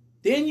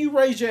 then you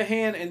raise your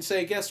hand and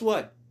say, guess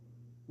what?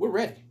 We're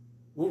ready.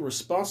 We're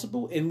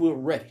responsible and we're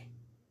ready.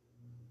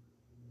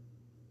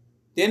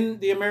 Then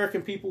the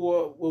American people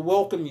will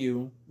welcome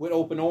you with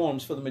open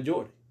arms for the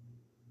majority.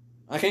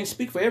 I can't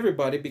speak for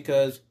everybody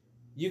because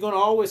you're going to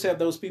always have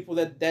those people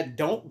that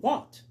don't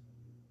want.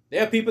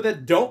 There are people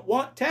that don't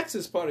want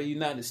Texas part of the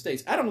United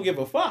States. I don't give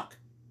a fuck.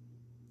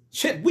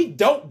 Shit, we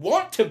don't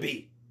want to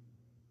be.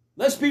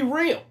 Let's be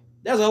real.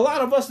 There's a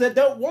lot of us that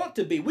don't want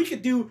to be. We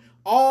could do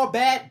all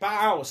bad by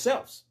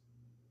ourselves.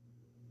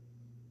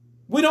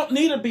 We don't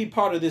need to be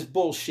part of this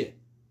bullshit.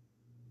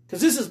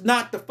 Because this is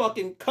not the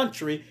fucking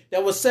country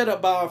that was set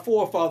up by our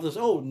forefathers.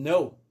 Oh,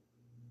 no.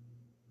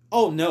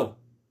 Oh, no.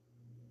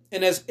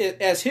 And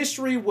as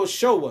history will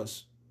show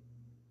us,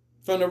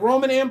 from the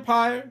Roman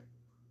Empire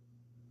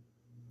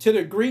to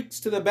the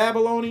Greeks to the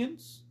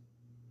Babylonians,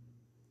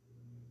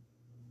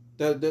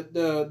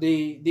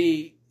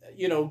 the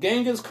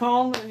Genghis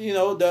Khan,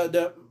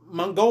 the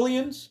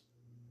Mongolians,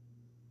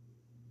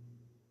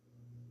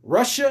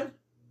 Russia,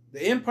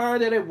 the empire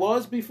that it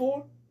was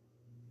before,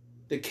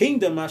 the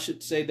kingdom, I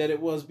should say, that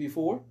it was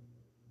before,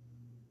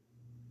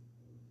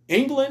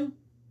 England,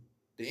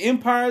 the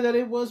empire that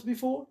it was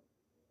before,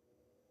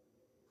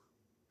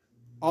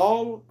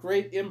 all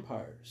great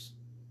empires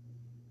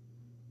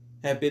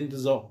have been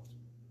dissolved.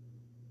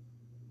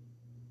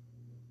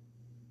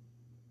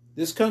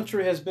 This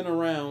country has been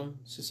around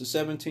since the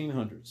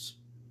 1700s,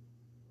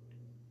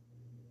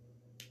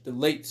 the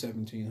late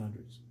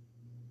 1700s.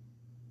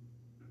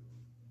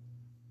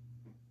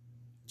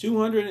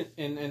 200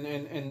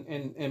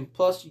 and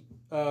plus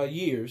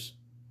years.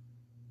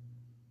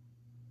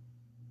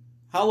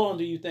 How long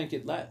do you think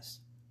it lasts?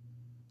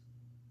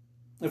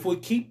 If we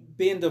keep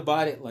being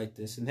divided like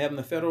this and having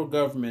the federal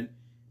government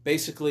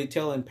basically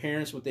telling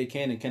parents what they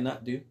can and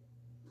cannot do,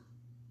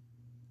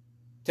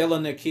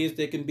 telling their kids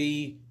they can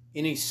be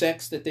any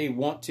sex that they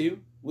want to,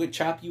 we'll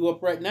chop you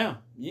up right now.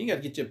 You ain't got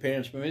to get your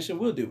parents' permission.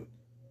 We'll do it.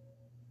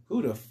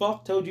 Who the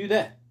fuck told you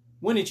that?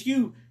 When did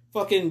you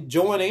fucking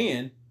join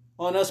in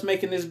on us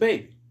making this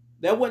baby?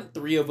 There wasn't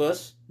 3 of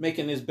us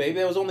making this baby.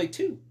 There was only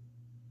 2.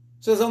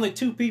 So there's only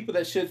 2 people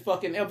that should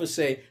fucking ever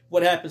say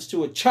what happens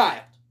to a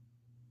child.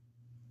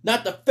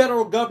 Not the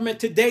federal government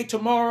today,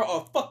 tomorrow,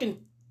 or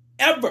fucking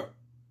ever.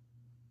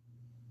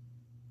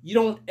 You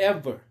don't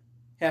ever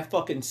have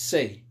fucking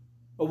say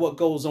of what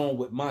goes on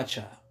with my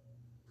child.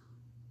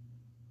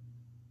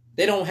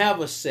 They don't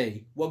have a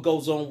say what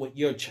goes on with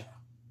your child.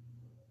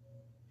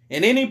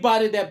 And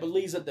anybody that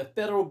believes that the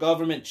federal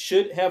government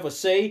should have a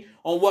say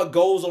on what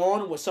goes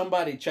on with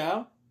somebody's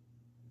child,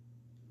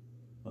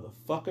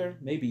 motherfucker,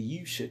 maybe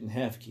you shouldn't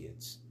have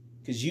kids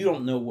because you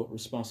don't know what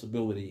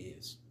responsibility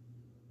is.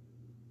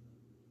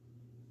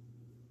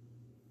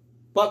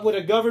 But with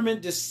a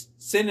government just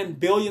sending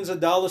billions of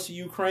dollars to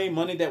Ukraine,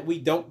 money that we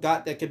don't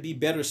got that could be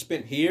better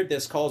spent here,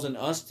 that's causing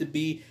us to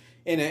be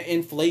in an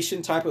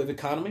inflation type of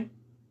economy.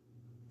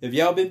 Have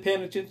y'all been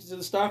paying attention to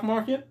the stock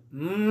market?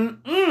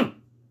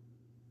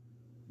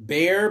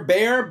 Bear,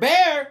 bear,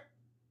 bear.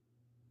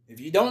 If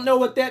you don't know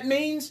what that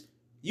means,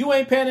 you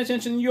ain't paying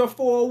attention to your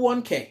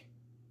 401k.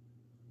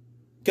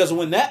 Because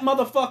when that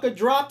motherfucker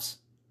drops,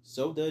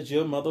 so does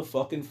your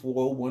motherfucking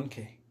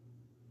 401k.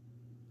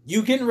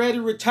 You getting ready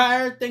to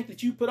retire, think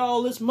that you put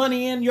all this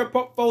money in your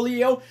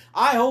portfolio.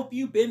 I hope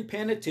you've been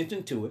paying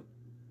attention to it.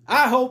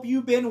 I hope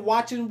you've been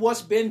watching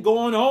what's been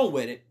going on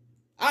with it.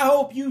 I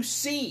hope you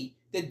see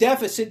the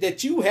deficit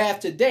that you have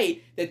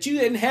today that you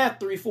didn't have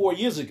 3-4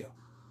 years ago.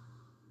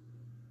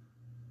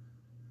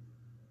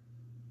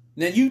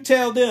 Now you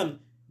tell them,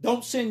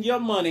 don't send your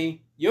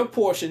money, your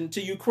portion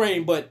to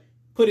Ukraine, but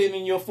put it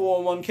in your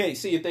 401k.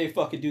 See if they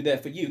fucking do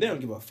that for you. They don't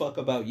give a fuck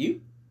about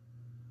you.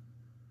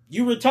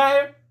 You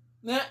retire?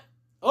 Nah.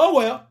 Oh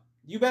well,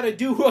 you better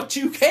do what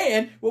you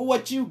can with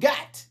what you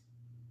got.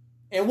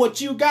 And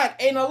what you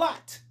got ain't a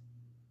lot.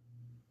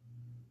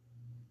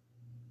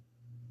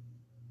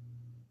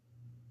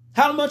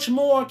 How much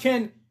more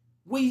can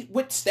we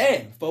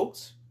withstand,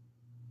 folks?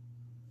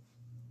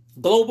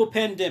 Global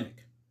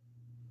pandemic.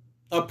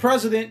 A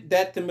president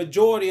that the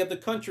majority of the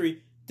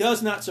country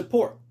does not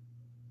support.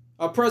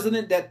 A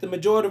president that the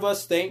majority of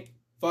us think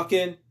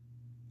fucking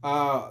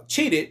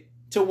cheated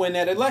to win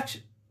that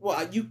election.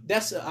 Well,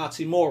 that's an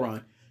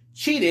oxymoron.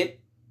 Cheated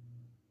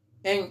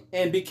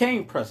and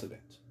became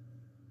president.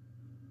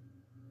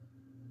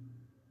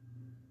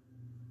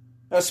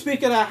 A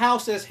Speaker of the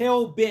House that's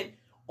hell-bent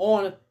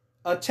on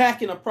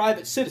attacking a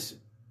private citizen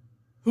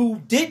who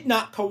did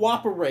not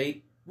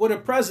cooperate with a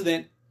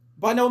president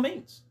by no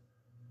means.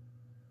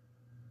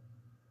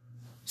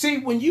 See,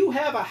 when you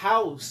have a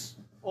House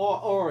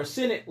or a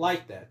Senate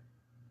like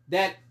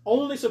that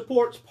only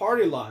supports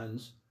party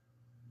lines,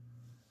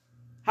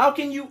 how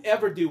can you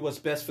ever do what's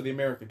best for the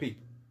American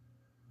people?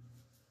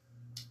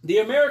 The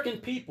American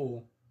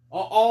people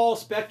are all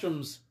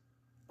spectrums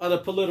of the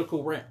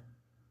political realm.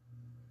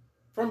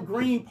 From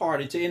Green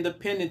Party to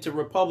Independent to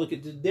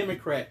Republican to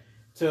Democrat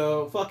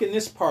to fucking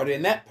this party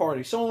and that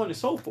party, so on and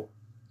so forth.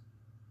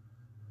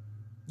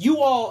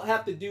 You all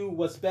have to do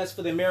what's best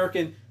for the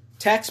American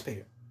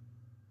taxpayer,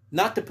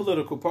 not the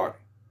political party.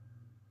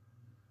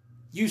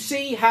 You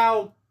see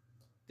how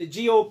the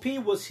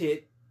GOP was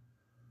hit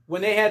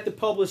when they had to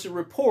publish a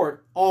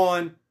report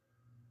on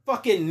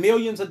fucking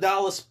millions of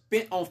dollars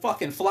spent on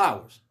fucking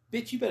flowers.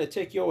 Bitch, you better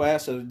take your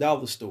ass to the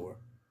dollar store.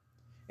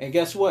 And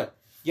guess what?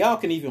 Y'all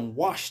can even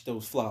wash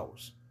those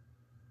flowers.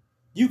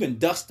 You can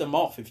dust them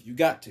off if you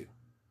got to.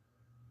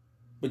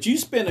 But you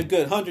spend a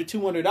good $100,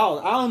 $200.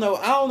 I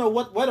don't know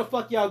where the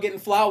fuck y'all getting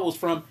flowers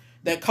from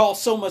that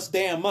cost so much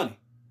damn money.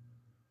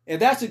 If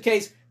that's the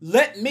case,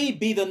 let me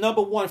be the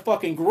number one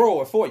fucking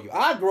grower for you.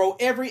 I grow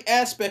every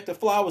aspect of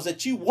flowers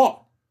that you want.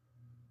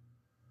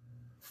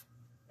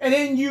 And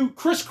then you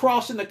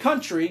crisscrossing the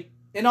country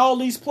in all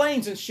these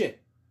planes and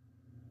shit.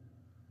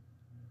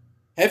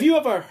 Have you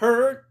ever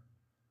heard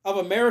of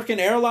American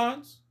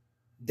Airlines?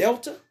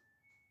 Delta?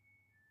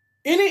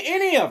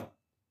 Any of them?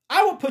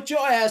 I would put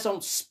your ass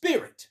on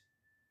Spirit.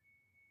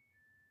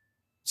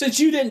 Since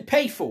you didn't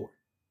pay for it.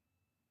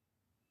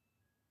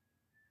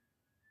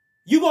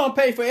 You're going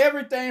to pay for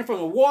everything from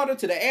the water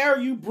to the air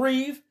you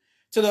breathe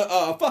to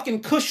the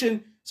fucking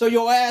cushion so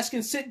your ass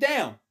can sit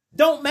down.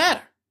 Don't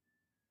matter.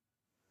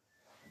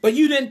 But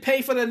you didn't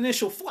pay for the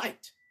initial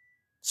flight.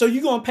 So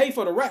you're going to pay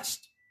for the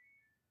rest.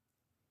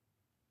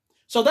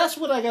 So that's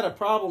what I got a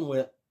problem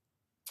with.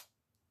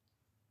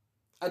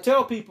 I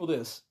tell people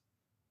this.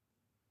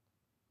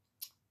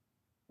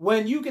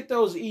 When you get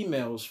those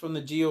emails from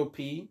the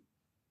GOP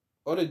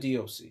or the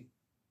DOC,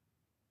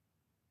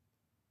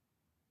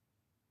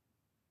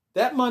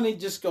 that money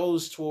just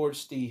goes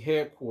towards the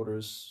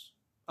headquarters,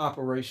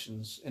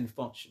 operations, and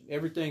function.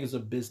 Everything is a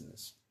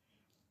business.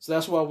 So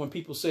that's why when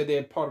people say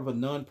they're part of a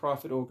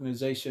nonprofit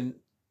organization,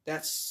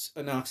 that's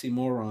an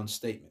oxymoron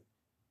statement.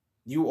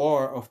 You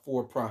are a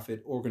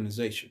for-profit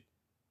organization.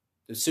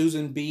 The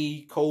Susan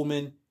B.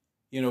 Komen,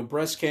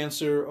 breast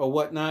cancer or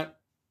whatnot.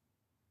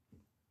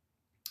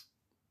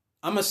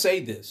 I'm going to say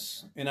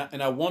this, and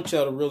I want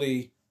y'all to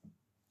really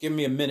give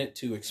me a minute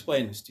to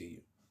explain this to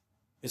you.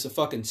 It's a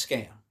fucking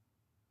scam.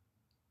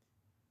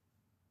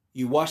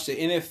 You watch the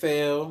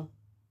NFL,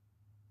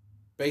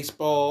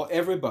 baseball,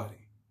 everybody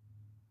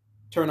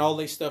turn all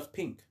their stuff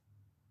pink.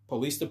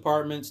 Police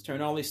departments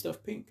turn all their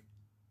stuff pink.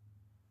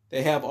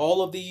 They have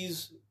all of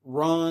these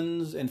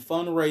runs and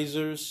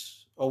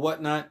fundraisers or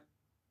whatnot.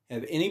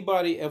 Have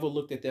anybody ever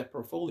looked at that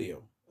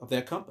portfolio of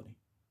that company?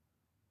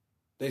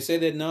 They say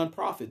they're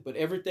nonprofit, but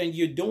everything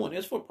you're doing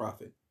is for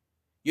profit.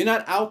 You're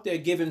not out there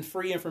giving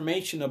free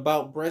information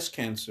about breast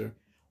cancer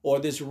or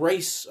this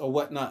race or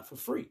whatnot for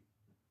free.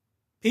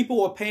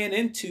 People are paying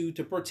into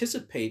to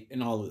participate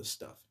in all of this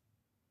stuff.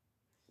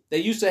 They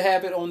used to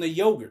have it on the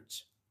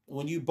yogurts.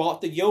 When you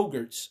bought the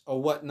yogurts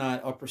or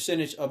whatnot, a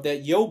percentage of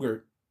that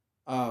yogurt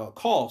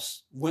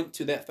cost went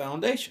to that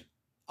foundation.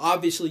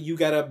 Obviously, you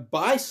got to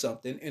buy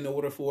something in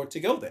order for it to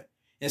go there.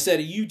 Instead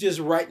of you just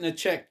writing a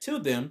check to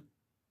them,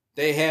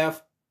 they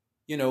have,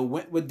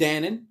 went with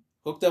Dannon,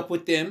 hooked up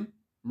with them,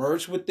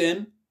 merged with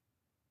them,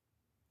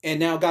 and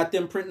now got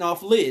them printing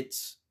off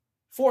lids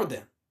for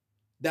them.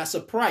 That's a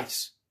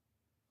price.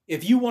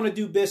 If you want to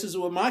do business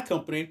with my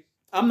company,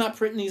 I'm not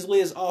printing these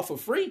lids off for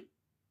free.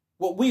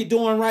 What we're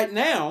doing right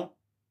now,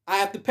 I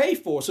have to pay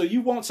for. So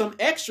you want some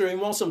extra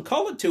and want some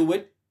color to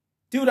it,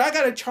 dude, I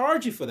got to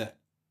charge you for that.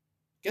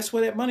 Guess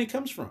where that money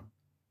comes from?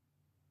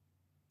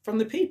 From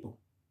the people.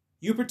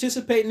 You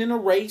participating in a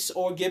race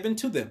or giving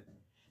to them.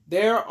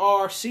 There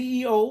are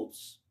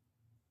CEOs.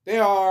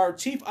 There are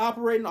chief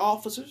operating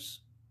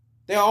officers.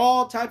 There are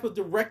all type of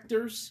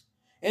directors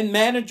and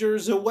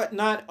managers or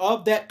whatnot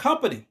of that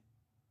company.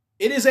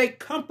 It is a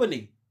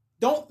company.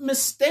 Don't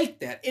mistake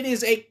that. It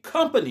is a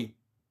company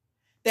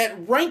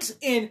that ranks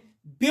in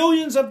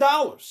billions of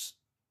dollars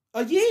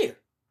a year.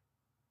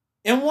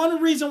 And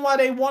one reason why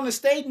they want to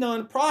stay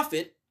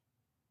nonprofit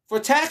for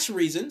tax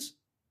reasons,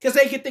 because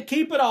they get to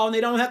keep it all and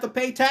they don't have to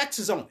pay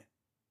taxes on it.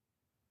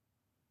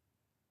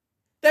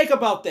 Think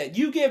about that.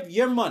 You give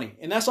your money,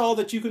 and that's all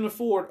that you can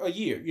afford a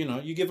year.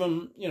 You give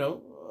them,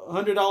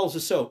 $100 or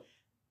so.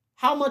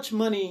 How much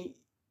money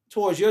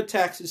towards your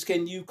taxes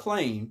can you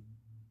claim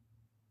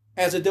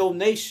as a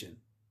donation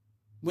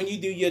when you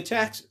do your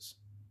taxes?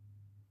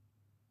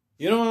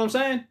 You know what I'm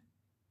saying?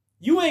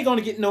 You ain't going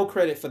to get no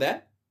credit for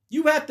that.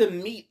 You have to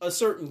meet a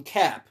certain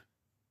cap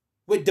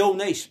with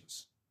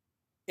donations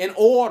in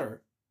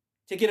order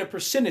to get a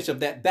percentage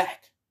of that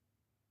back,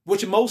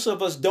 which most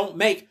of us don't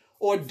make,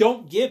 or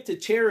don't give to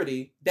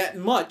charity that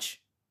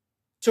much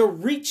to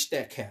reach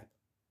that cap.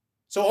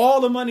 So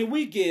all the money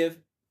we give,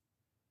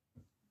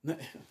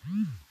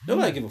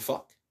 nobody give a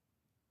fuck.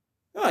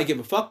 Nobody give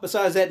a fuck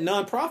besides that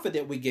nonprofit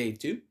that we gave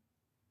to.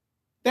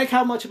 Think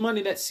how much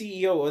money that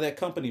CEO or that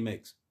company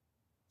makes.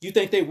 You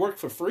think they work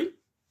for free?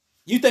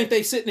 You think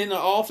they sitting in the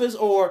office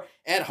or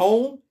at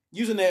home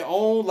using their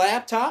own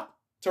laptop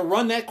to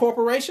run that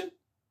corporation?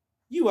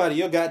 You out of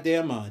your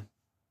goddamn mind.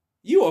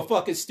 You are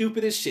fucking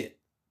stupid as shit.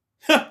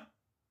 Huh.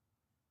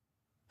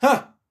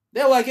 Huh.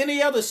 They're like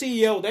any other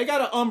CEO. They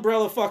got an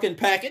umbrella fucking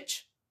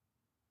package.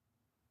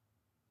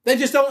 They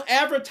just don't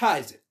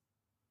advertise it.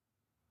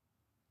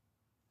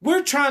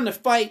 We're trying to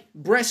fight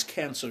breast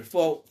cancer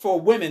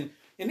for women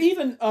and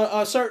even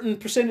a certain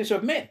percentage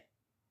of men.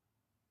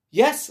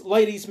 Yes,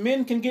 ladies,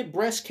 men can get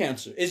breast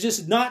cancer. It's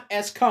just not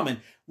as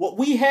common. What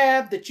we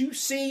have that you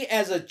see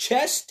as a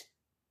chest,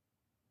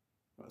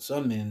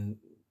 some men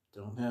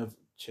don't have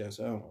chest.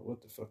 I don't know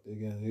what the fuck they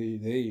got.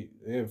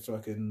 They're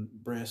fucking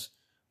breast,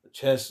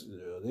 chest.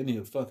 They need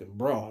a fucking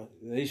bra.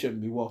 They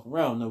shouldn't be walking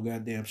around no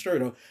goddamn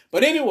shirt on.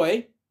 But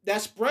anyway,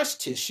 that's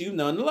breast tissue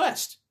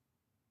nonetheless.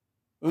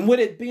 And with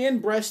it being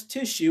breast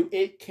tissue,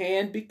 it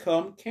can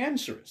become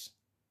cancerous.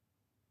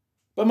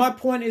 But my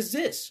point is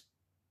this.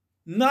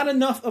 Not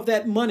enough of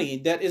that money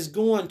that is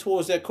going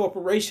towards that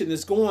corporation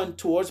is going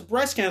towards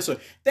breast cancer.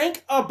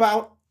 Think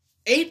about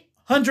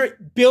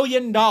 $800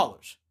 billion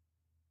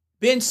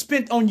being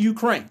spent on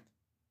Ukraine.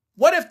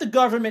 What if the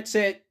government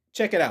said,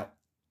 check it out.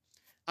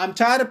 I'm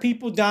tired of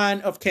people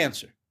dying of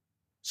cancer.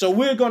 So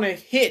we're going to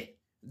hit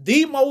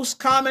the most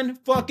common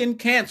fucking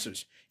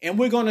cancers. And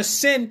we're going to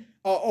send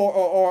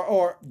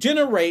or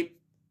generate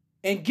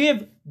and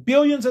give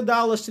billions of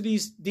dollars to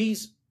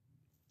these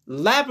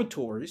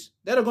laboratories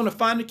that are going to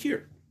find a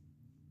cure.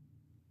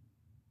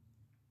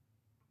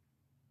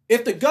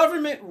 If the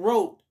government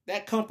wrote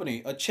that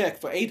company a check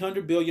for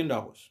 $800 billion,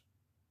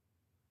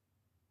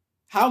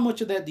 how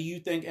much of that do you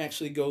think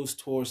actually goes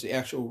towards the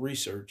actual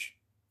research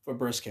for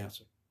breast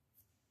cancer?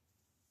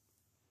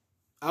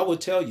 I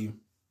would tell you,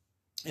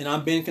 and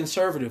I'm being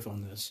conservative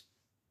on this,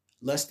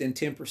 less than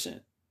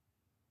 10%.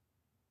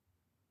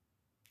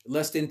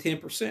 Less than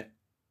 10%.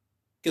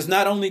 Because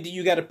not only do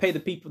you got to pay the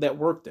people that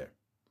work there,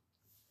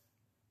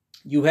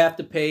 you have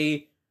to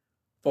pay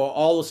for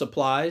all the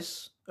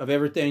supplies of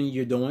everything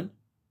you're doing.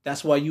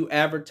 That's why you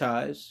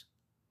advertise.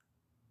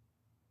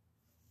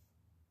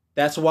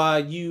 That's why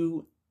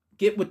you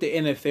get with the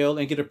NFL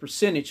and get a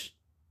percentage.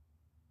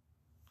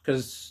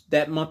 Because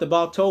that month of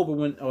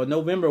October or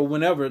November,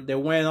 whenever they're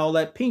wearing all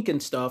that pink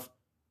and stuff,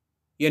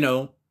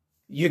 you're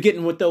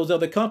getting with those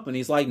other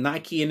companies like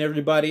Nike and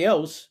everybody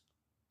else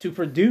to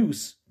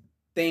produce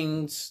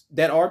things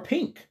that are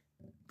pink.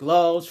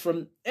 Gloves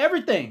from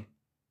everything.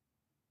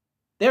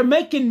 They're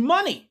making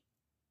money.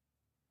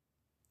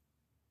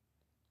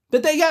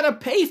 But they got to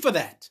pay for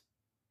that.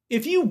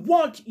 If you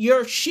want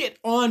your shit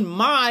on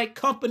my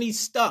company's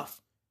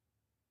stuff,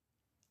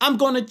 I'm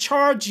going to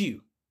charge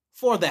you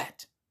for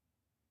that.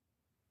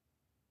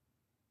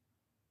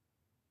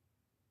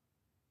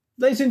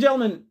 Ladies and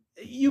gentlemen,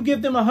 you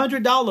give them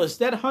 $100.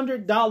 That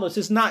 $100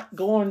 is not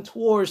going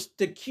towards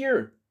the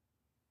cure.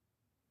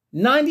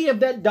 90 of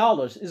that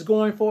dollars is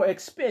going for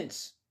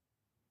expense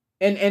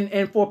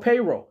and for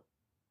payroll.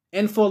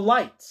 And for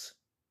lights,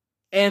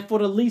 and for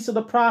the lease of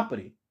the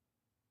property.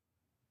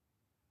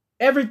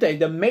 Everything,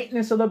 the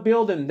maintenance of the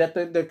building that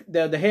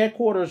the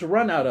headquarters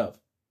run out of.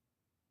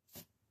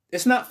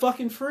 It's not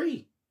fucking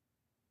free.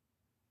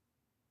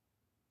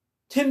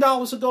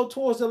 $10 will go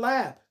towards the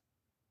lab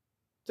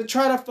to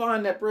try to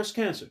find that breast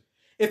cancer.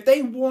 If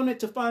they wanted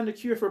to find a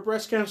cure for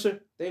breast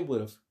cancer, they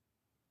would have.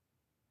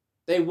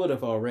 They would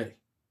have already.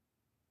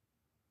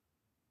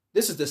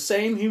 This is the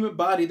same human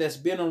body that's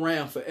been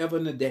around forever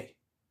and a day.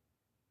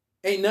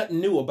 Ain't nothing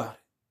new about it.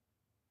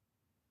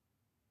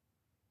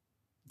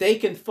 They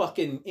can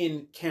fucking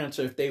end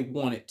cancer if they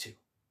wanted to.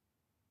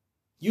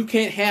 You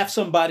can't have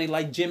somebody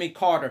like Jimmy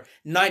Carter,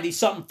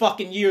 90-something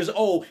fucking years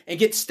old, and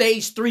get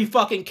stage 3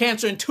 fucking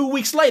cancer, and 2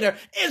 weeks later,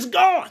 it's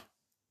gone.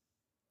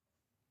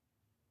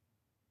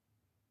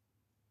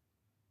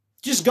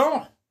 Just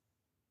gone.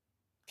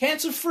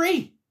 Cancer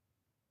free.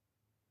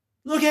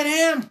 Look at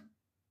him.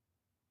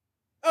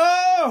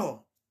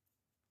 Oh,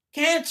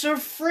 cancer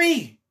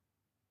free.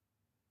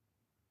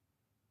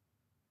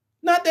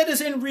 Not that it's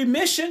in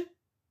remission.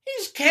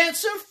 He's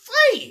cancer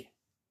free.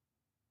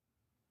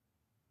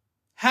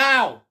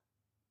 How?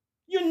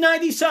 You're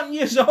 90-something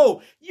years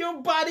old.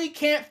 Your body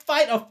can't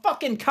fight a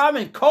fucking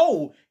common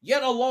cold,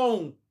 yet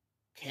alone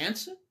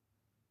cancer?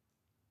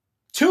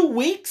 2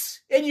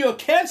 weeks and you're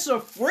cancer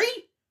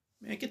free?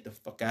 Man, get the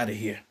fuck out of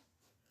here.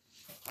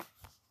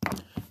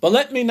 But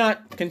let me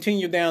not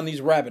continue down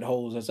these rabbit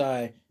holes as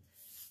I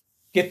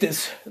get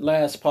this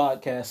last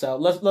podcast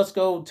out. Let's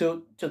go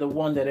to the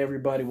one that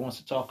everybody wants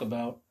to talk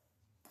about.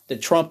 The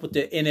Trump with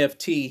the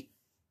NFT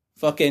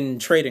fucking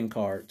trading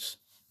cards.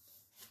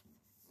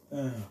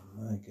 Oh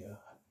my God.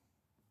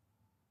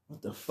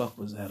 What the fuck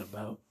was that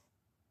about?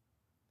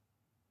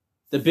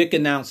 The big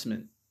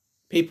announcement.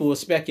 People were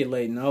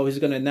speculating, oh, he's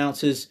going to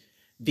announce his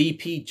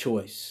VP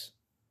choice.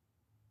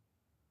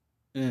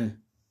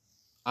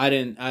 I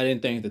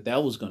didn't think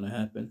that was going to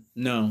happen.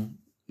 No,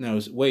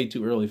 it's way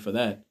too early for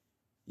that.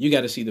 You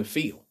got to see the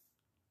field.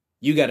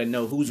 You got to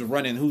know who's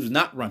running, who's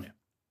not running.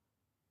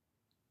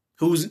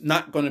 Who's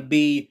not going to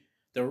be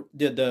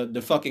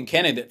the fucking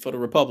candidate for the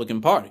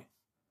Republican Party.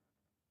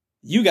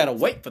 You got to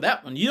wait for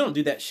that one. You don't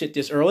do that shit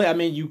this early. I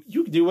mean,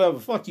 you can do whatever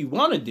the fuck you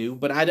want to do,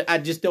 but I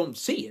just don't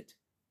see it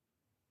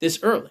this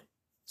early.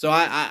 So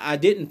I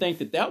didn't think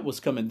that was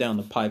coming down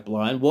the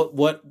pipeline.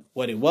 What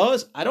it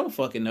was, I don't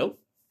fucking know.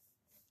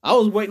 I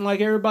was waiting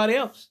like everybody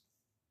else.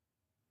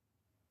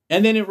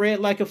 And then it read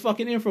like a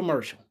fucking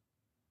infomercial.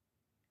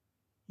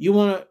 You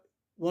want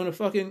to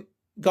fucking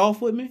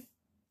golf with me?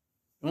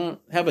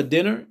 Want to have a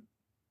dinner?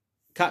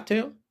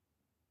 Cocktail?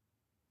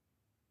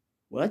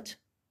 What?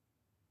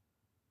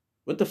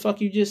 What the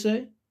fuck you just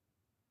say?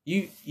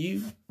 You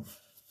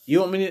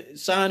want me to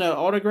sign an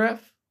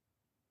autograph?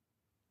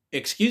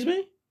 Excuse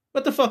me?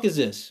 What the fuck is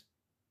this?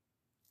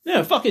 Yeah,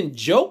 a fucking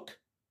joke?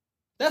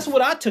 That's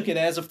what I took it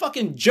as, a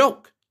fucking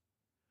joke.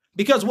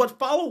 Because what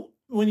followed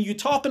when you're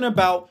talking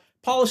about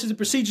policies and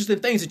procedures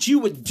and things that you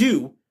would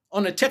do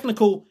on a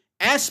technical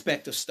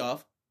aspect of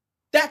stuff,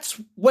 that's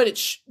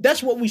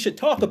what we should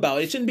talk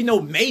about. It shouldn't be no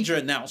major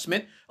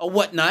announcement or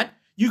whatnot.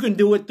 You can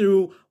do it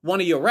through one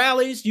of your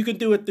rallies. You can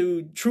do it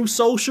through Truth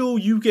Social.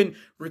 You can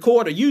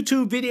record a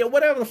YouTube video,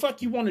 whatever the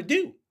fuck you want to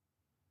do.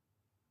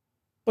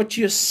 But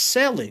you're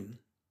selling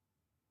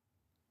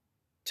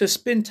to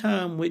spend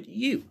time with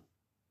you.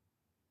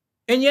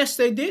 And yes,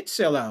 they did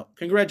sell out.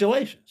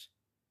 Congratulations.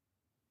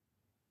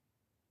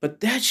 But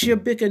that's your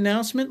big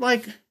announcement?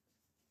 Like,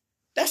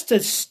 that's the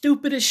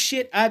stupidest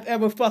shit I've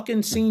ever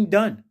fucking seen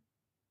done.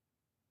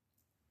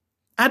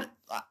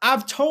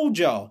 I've told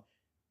y'all,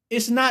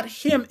 it's not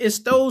him, it's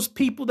those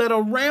people that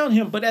are around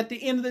him. But at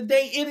the end of the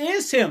day, it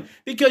is him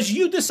because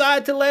you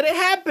decide to let it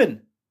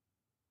happen.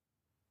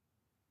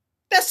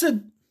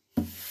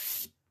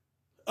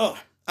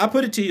 I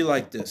put it to you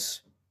like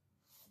this.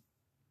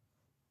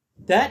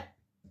 That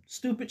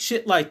stupid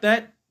shit like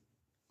that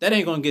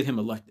ain't gonna get him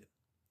elected.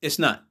 It's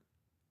not.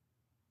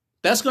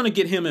 That's gonna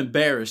get him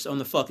embarrassed on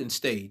the fucking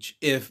stage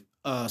if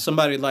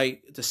somebody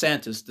like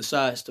DeSantis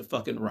decides to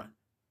fucking run.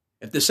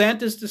 If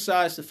DeSantis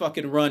decides to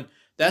fucking run,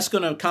 that's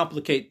gonna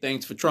complicate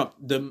things for Trump.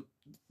 The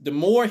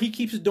more he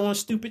keeps doing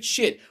stupid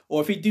shit,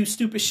 or if he do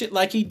stupid shit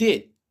like he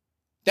did,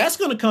 that's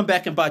gonna come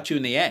back and bite you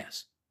in the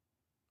ass.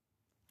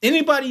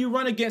 Anybody you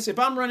run against, if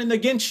I'm running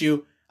against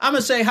you, I'm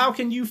gonna say, how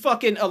can you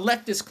fucking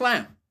elect this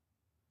clown?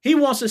 He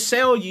wants to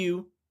sell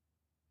you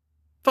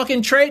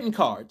fucking trading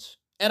cards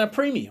at a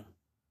premium.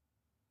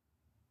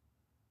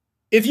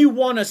 If you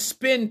want to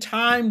spend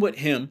time with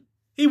him,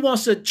 he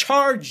wants to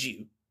charge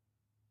you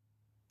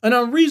an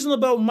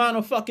unreasonable amount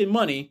of fucking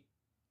money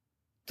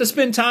to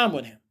spend time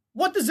with him.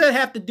 What does that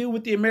have to do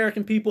with the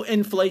American people?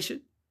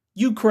 Inflation,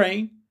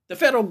 Ukraine, the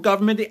federal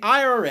government, the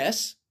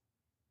IRS,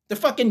 the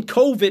fucking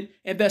COVID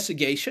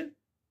investigation,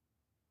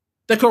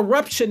 the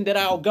corruption that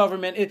our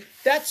government is.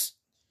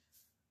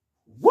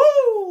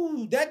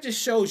 That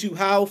just shows you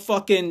how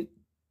fucking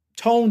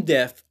tone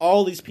deaf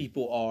all these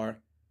people are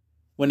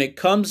when it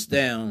comes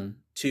down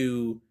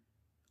to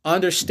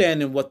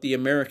understanding what the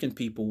American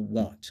people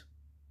want.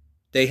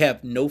 They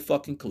have no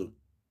fucking clue.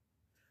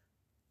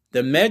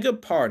 The mega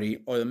party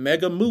or the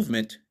mega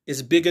movement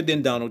is bigger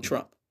than Donald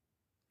Trump.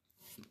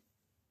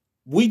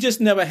 We just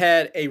never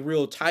had a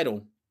real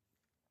title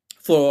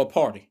for a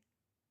party.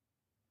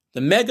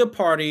 The mega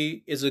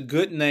party is a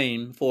good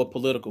name for a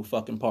political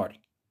fucking party.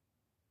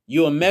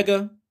 You're a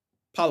mega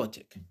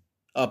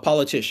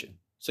politician.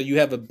 So you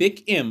have a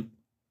big M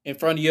in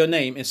front of your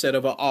name instead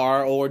of an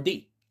R or a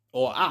D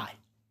or I.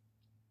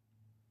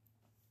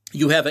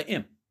 You have an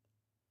M.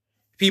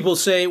 People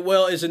say,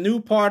 well, it's a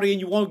new party and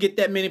you won't get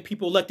that many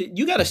people elected.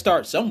 You got to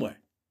start somewhere.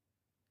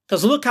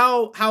 Because look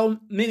how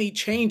many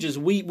changes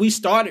we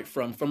started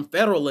from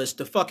Federalist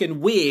to fucking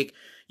Whig,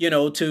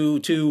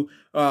 to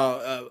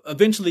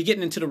eventually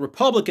getting into the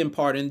Republican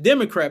Party and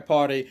Democrat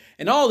Party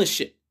and all this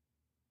shit.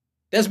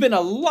 There's been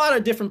a lot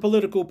of different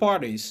political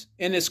parties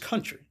in this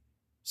country.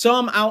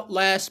 Some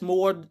outlast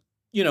more,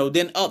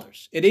 than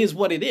others. It is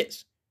what it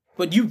is.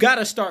 But you got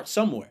to start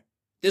somewhere.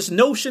 This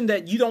notion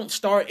that you don't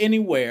start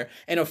anywhere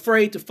and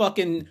afraid to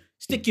fucking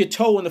stick your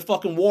toe in the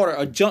fucking water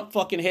or jump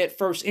fucking head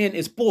first in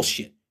is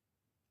bullshit.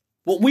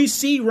 What we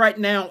see right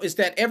now is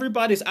that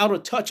everybody's out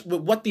of touch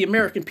with what the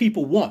American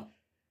people want.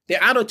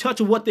 They're out of touch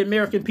with what the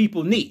American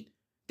people need.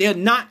 They're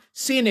not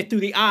seeing it through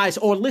the eyes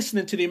or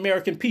listening to the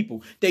American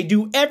people. They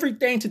do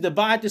everything to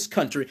divide this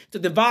country, to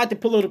divide the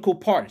political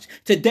parties,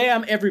 to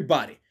damn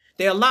everybody.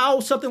 They allow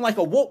something like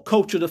a woke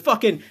culture to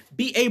fucking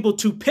be able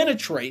to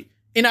penetrate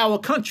in our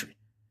country.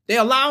 They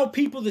allow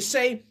people to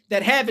say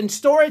that having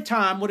story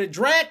time with a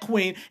drag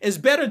queen is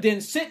better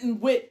than sitting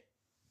with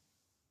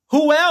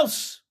who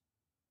else?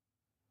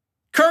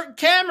 Kirk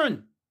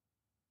Cameron.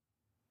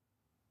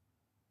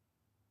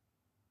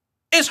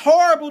 It's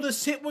horrible to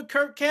sit with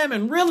Kirk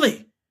Cameron,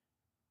 really.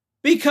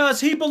 Because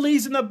he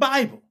believes in the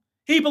Bible.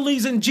 He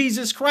believes in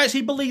Jesus Christ.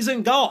 He believes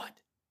in God.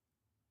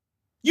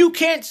 You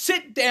can't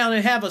sit down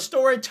and have a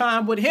story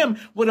time with him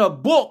with a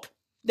book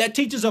that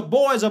teaches a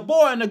boy is a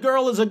boy and a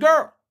girl is a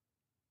girl.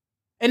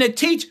 And it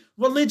teach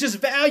religious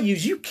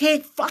values. You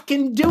can't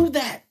fucking do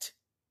that.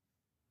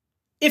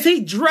 If he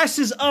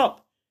dresses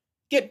up,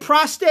 get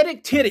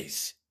prosthetic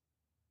titties,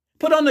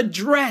 put on a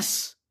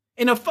dress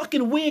and a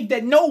fucking wig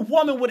that no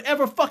woman would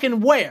ever fucking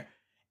wear,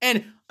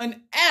 and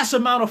an ass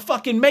amount of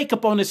fucking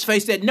makeup on his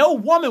face that no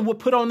woman would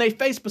put on their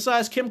face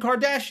besides Kim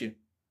Kardashian.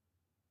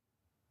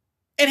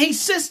 And he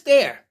sits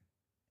there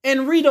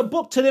and read a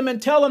book to them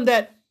and tell them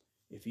that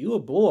if you a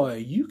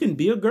boy, you can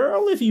be a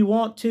girl if you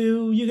want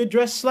to. You can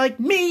dress like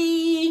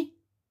me.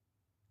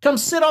 Come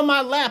sit on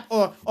my lap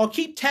or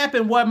keep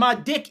tapping where my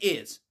dick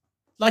is.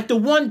 Like the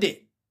one did.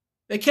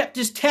 They kept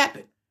just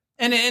tapping.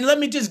 And let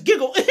me just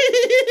giggle.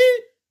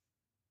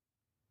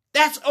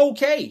 That's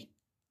okay.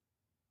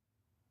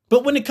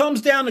 But when it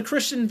comes down to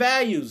Christian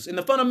values and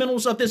the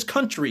fundamentals of this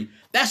country,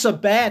 that's a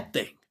bad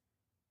thing.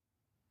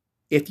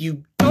 If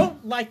you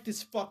don't like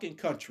this fucking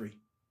country,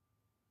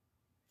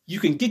 you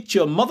can get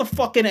your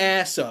motherfucking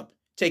ass up,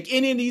 take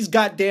any of these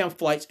goddamn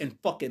flights and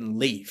fucking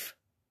leave.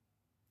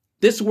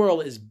 This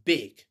world is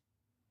big.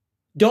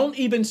 Don't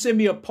even send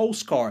me a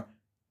postcard.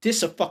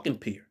 This a fucking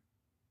peer.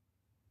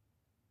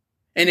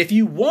 And if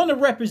you want to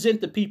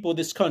represent the people of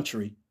this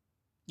country,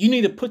 you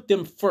need to put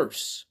them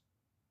first.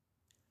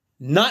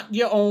 Not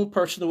your own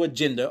personal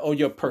agenda or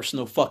your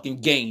personal fucking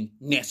gain,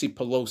 Nancy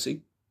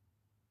Pelosi.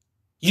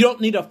 You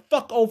don't need to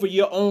fuck over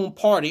your own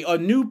party or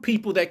new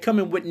people that come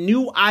in with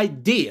new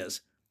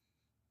ideas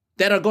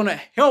that are going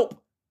to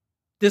help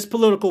this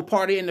political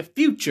party in the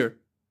future,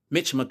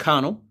 Mitch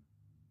McConnell.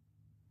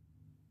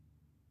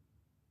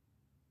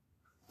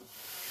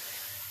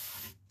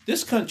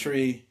 This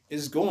country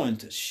is going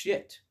to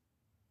shit.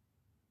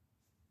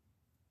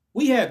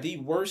 We have the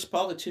worst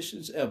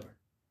politicians ever.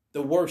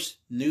 The worst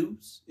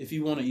news, if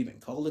you want to even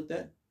call it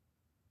that.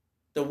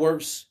 The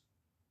worst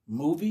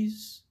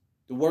movies.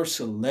 The worst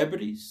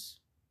celebrities.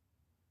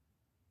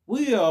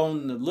 We are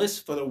on the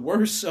list for the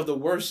worst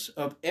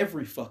of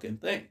every fucking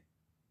thing.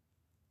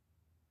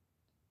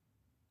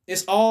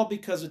 It's all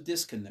because of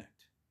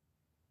disconnect.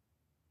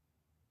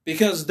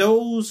 Because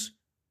those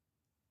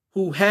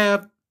who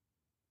have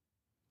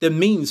the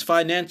means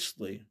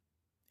financially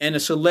and a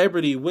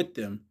celebrity with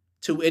them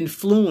to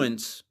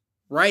influence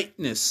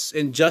rightness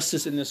and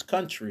justice in this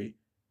country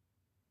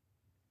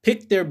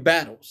pick their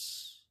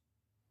battles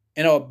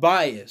and are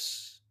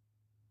biased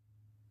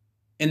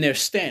in their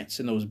stance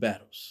in those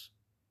battles.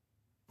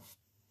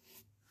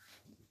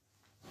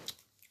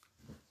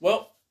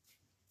 Well,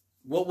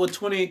 what will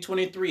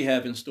 2023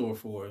 have in store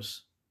for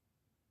us?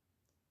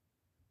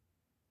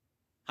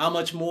 How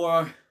much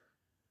more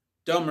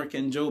dumber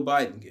can Joe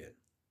Biden get?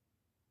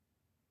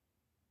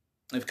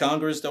 If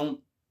Congress don't,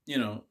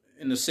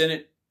 in the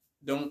Senate,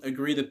 don't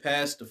agree to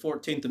pass the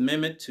 14th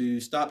Amendment to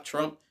stop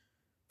Trump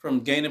from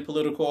gaining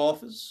political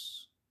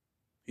office,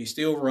 he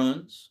still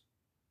runs.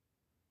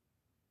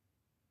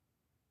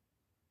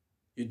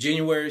 Your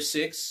January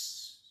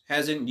 6th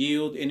hasn't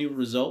yielded any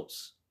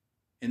results,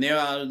 and they're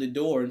out of the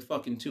door in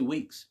fucking 2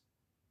 weeks.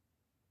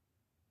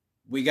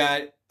 We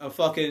got a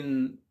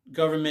fucking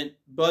government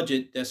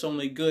budget that's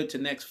only good to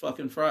next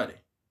fucking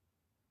Friday.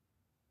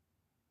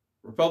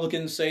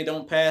 Republicans say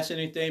don't pass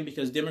anything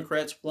because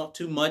Democrats want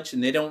too much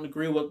and they don't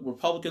agree with what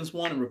Republicans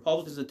want, and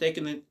Republicans are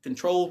taking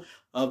control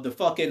of the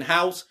fucking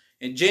House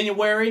in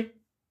January.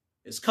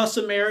 It's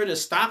customary to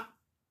stop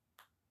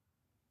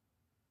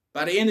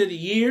by the end of the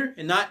year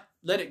and not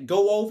let it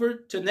go over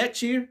to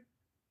next year.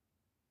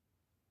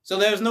 So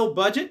there's no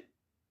budget.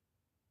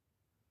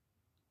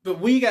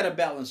 But we got to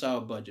balance our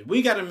budget.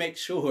 We got to make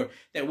sure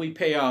that we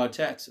pay our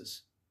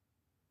taxes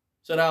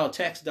so that our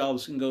tax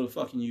dollars can go to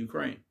fucking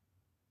Ukraine.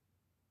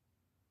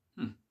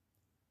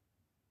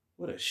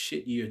 What a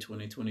shit year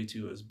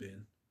 2022 has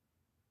been.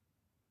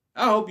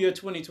 I hope your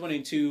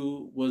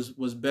 2022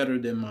 was better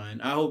than mine.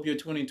 I hope your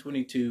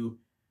 2022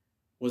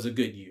 was a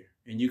good year.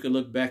 And you can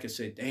look back and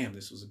say, damn,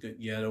 this was a good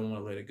year. I don't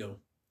want to let it go.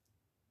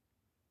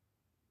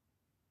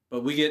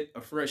 But we get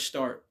a fresh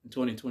start in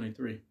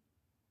 2023.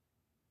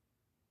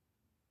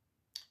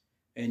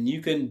 And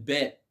you can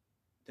bet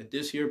that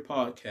this here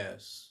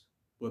podcast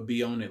will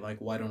be on it like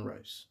white on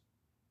rice.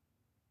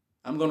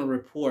 I'm going to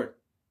report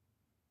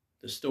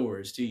the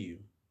stories to you,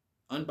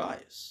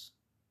 unbiased.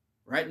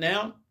 Right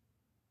now,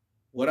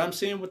 what I'm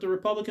seeing with the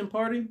Republican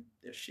Party,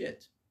 they're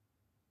shit.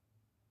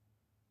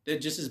 They're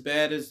just as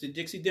bad as the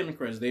Dixie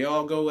Democrats. They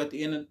all go at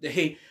the end of the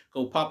day,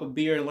 go pop a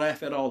beer and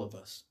laugh at all of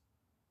us.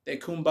 They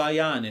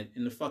kumbaya it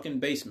in the fucking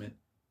basement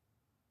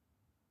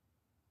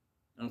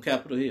on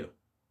Capitol Hill.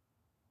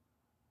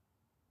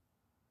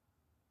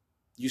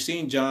 You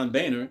seen John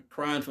Boehner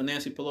crying for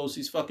Nancy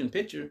Pelosi's fucking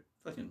picture.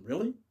 Fucking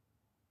really?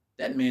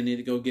 That man need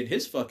to go get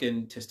his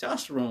fucking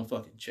testosterone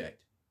fucking checked.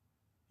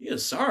 He a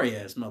sorry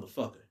ass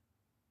motherfucker.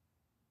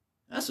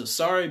 That's a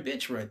sorry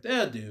bitch right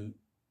there, dude.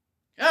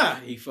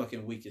 Ah, he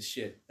fucking weak as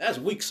shit. That's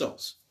weak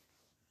sauce.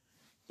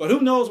 But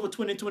who knows what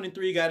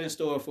 2023 got in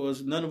store for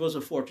us? None of us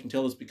are fortune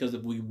tellers, because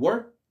if we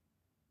were,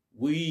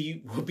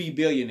 we would be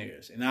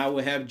billionaires. And I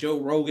would have Joe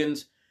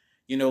Rogan's,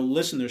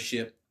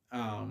 listenership,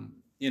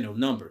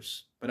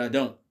 numbers. But I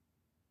don't.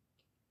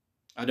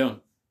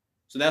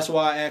 So that's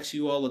why I ask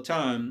you all the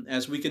time,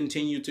 as we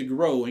continue to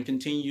grow and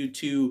continue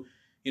to,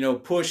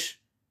 push.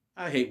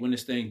 I hate when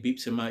this thing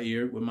beeps in my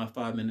ear with my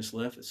 5 minutes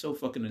left. It's so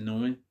fucking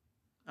annoying.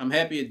 I'm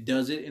happy it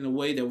does it in a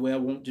way that I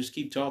won't just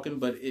keep talking,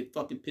 but it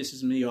fucking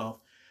pisses me off.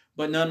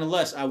 But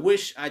nonetheless, I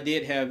wish I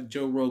did have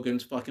Joe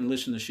Rogan's fucking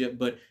listenership,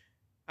 but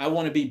I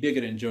want to be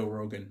bigger than Joe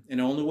Rogan. And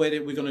the only way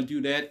that we're going to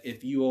do that,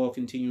 if you all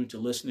continue to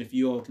listen, if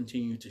you all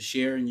continue to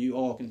share, and you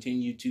all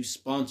continue to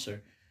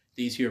sponsor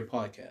these here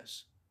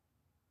podcasts.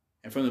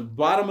 And from the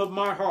bottom of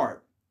my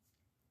heart,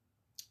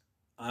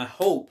 I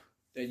hope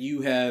that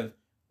you have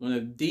one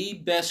of the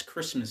best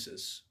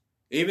Christmases.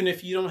 Even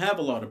if you don't have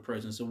a lot of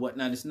presents or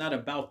whatnot, it's not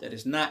about that.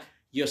 It's not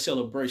your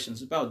celebration.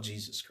 It's about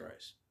Jesus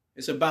Christ.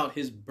 It's about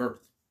his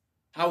birth.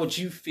 How would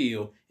you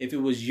feel if it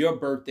was your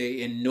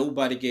birthday and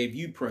nobody gave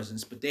you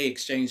presents, but they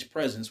exchanged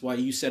presents while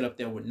you sat up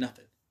there with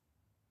nothing?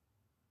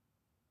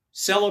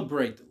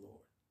 Celebrate the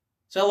Lord.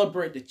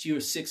 Celebrate that you're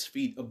 6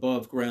 feet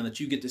above ground, that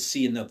you get to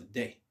see another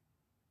day,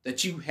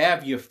 that you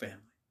have your family,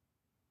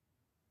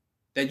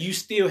 that you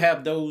still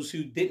have those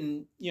who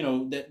didn't,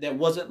 that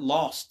wasn't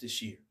lost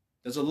this year.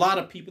 There's a lot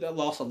of people that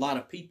lost a lot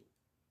of people.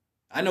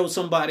 I know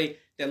somebody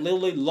that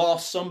literally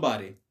lost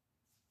somebody,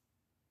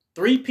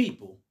 3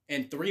 people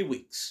in 3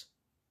 weeks.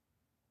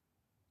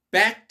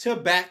 Back to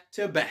back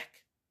to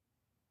back.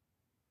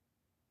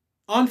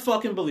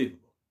 Unfucking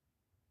believable.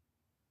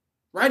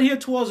 Right here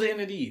towards the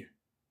end of the year.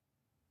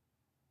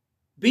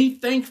 Be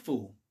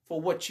thankful for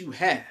what you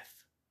have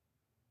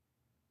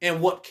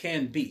and what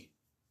can be.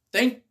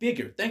 Think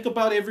bigger. Think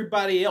about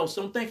everybody else.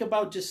 Don't think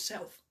about just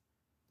self.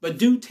 But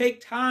do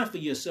take time for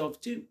yourself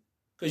too,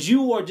 because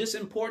you are just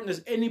important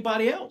as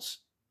anybody else.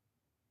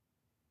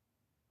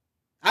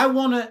 I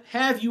want to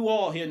have you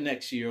all here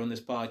next year on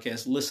this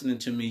podcast listening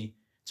to me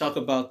talk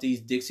about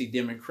these Dixie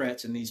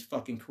Democrats and these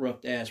fucking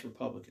corrupt ass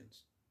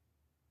Republicans.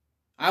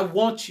 I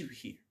want you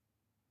here.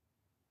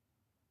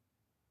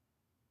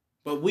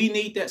 But we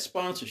need that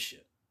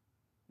sponsorship.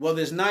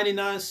 Whether it's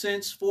 99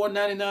 cents,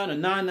 $4.99, or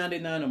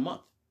 $9.99 a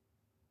month.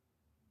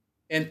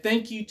 And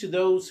thank you to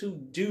those who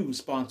do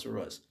sponsor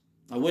us.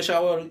 I wish I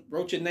would have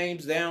wrote your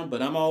names down,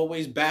 but I'm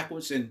always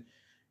backwards and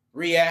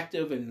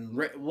reactive and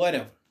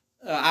whatever.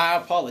 I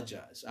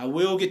apologize. I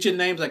will get your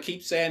names. I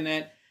keep saying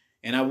that.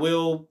 And I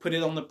will put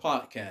it on the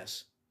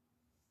podcast.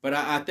 But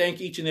I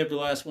thank each and every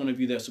last one of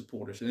you that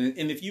support us.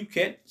 And if you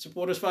can't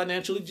support us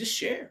financially, just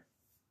share.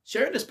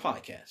 Share this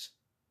podcast.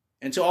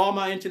 And to all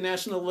my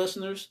international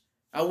listeners,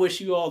 I wish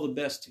you all the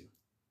best too.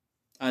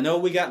 I know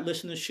we got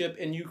listenership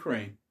in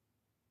Ukraine.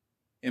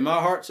 And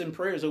my hearts and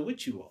prayers are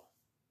with you all.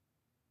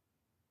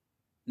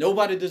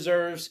 Nobody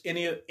deserves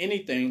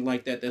anything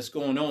like that that's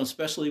going on,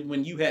 especially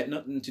when you had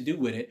nothing to do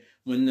with it,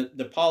 when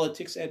the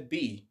politics at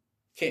B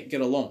can't get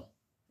along.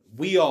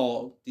 We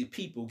all, the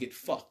people, get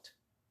fucked.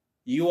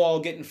 You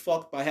all getting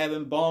fucked by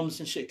having bombs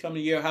and shit coming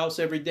to your house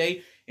every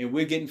day, and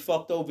we're getting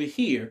fucked over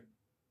here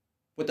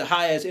with the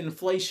highest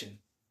inflation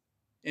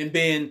and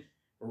being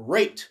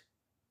raped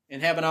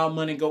and having our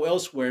money go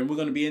elsewhere, and we're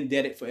going to be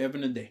indebted forever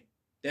and a day.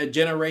 There are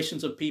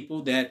generations of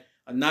people that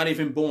are not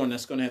even born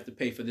that's going to have to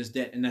pay for this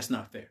debt, and that's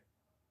not fair.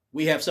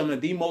 We have some of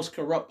the most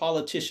corrupt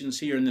politicians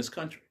here in this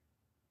country.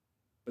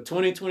 But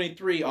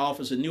 2023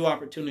 offers a new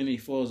opportunity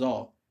for us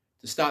all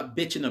to stop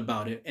bitching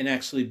about it and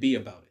actually be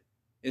about it.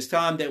 It's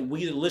time that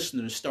we, the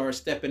listeners, start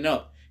stepping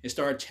up and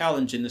start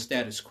challenging the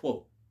status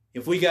quo.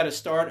 If we got to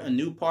start a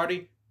new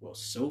party, well,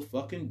 so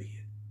fucking be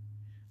it.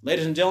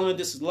 Ladies and gentlemen,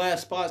 this is the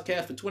last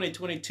podcast for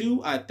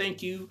 2022. I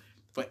thank you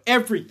for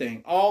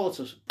everything, all of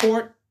the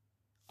support,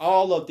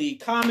 all of the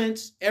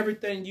comments,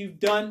 everything you've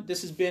done.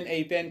 This has been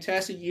a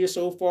fantastic year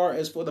so far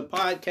as for the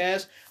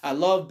podcast. I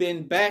love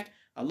being back.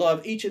 I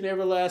love each and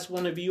every last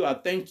one of you. I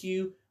thank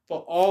you for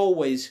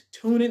always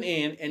tuning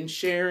in and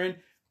sharing.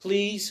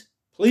 Please,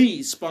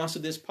 please sponsor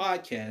this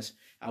podcast.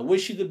 I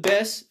wish you the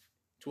best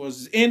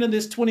towards the end of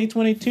this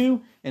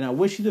 2022, and I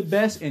wish you the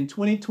best in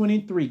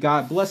 2023.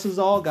 God bless us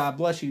all. God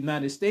bless the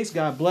United States.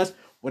 God bless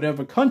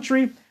whatever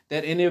country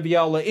that any of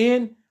y'all are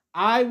in.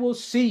 I will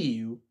see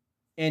you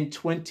in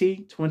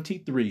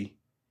 2023.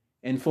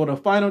 And for the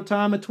final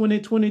time of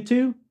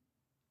 2022,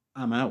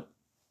 I'm out.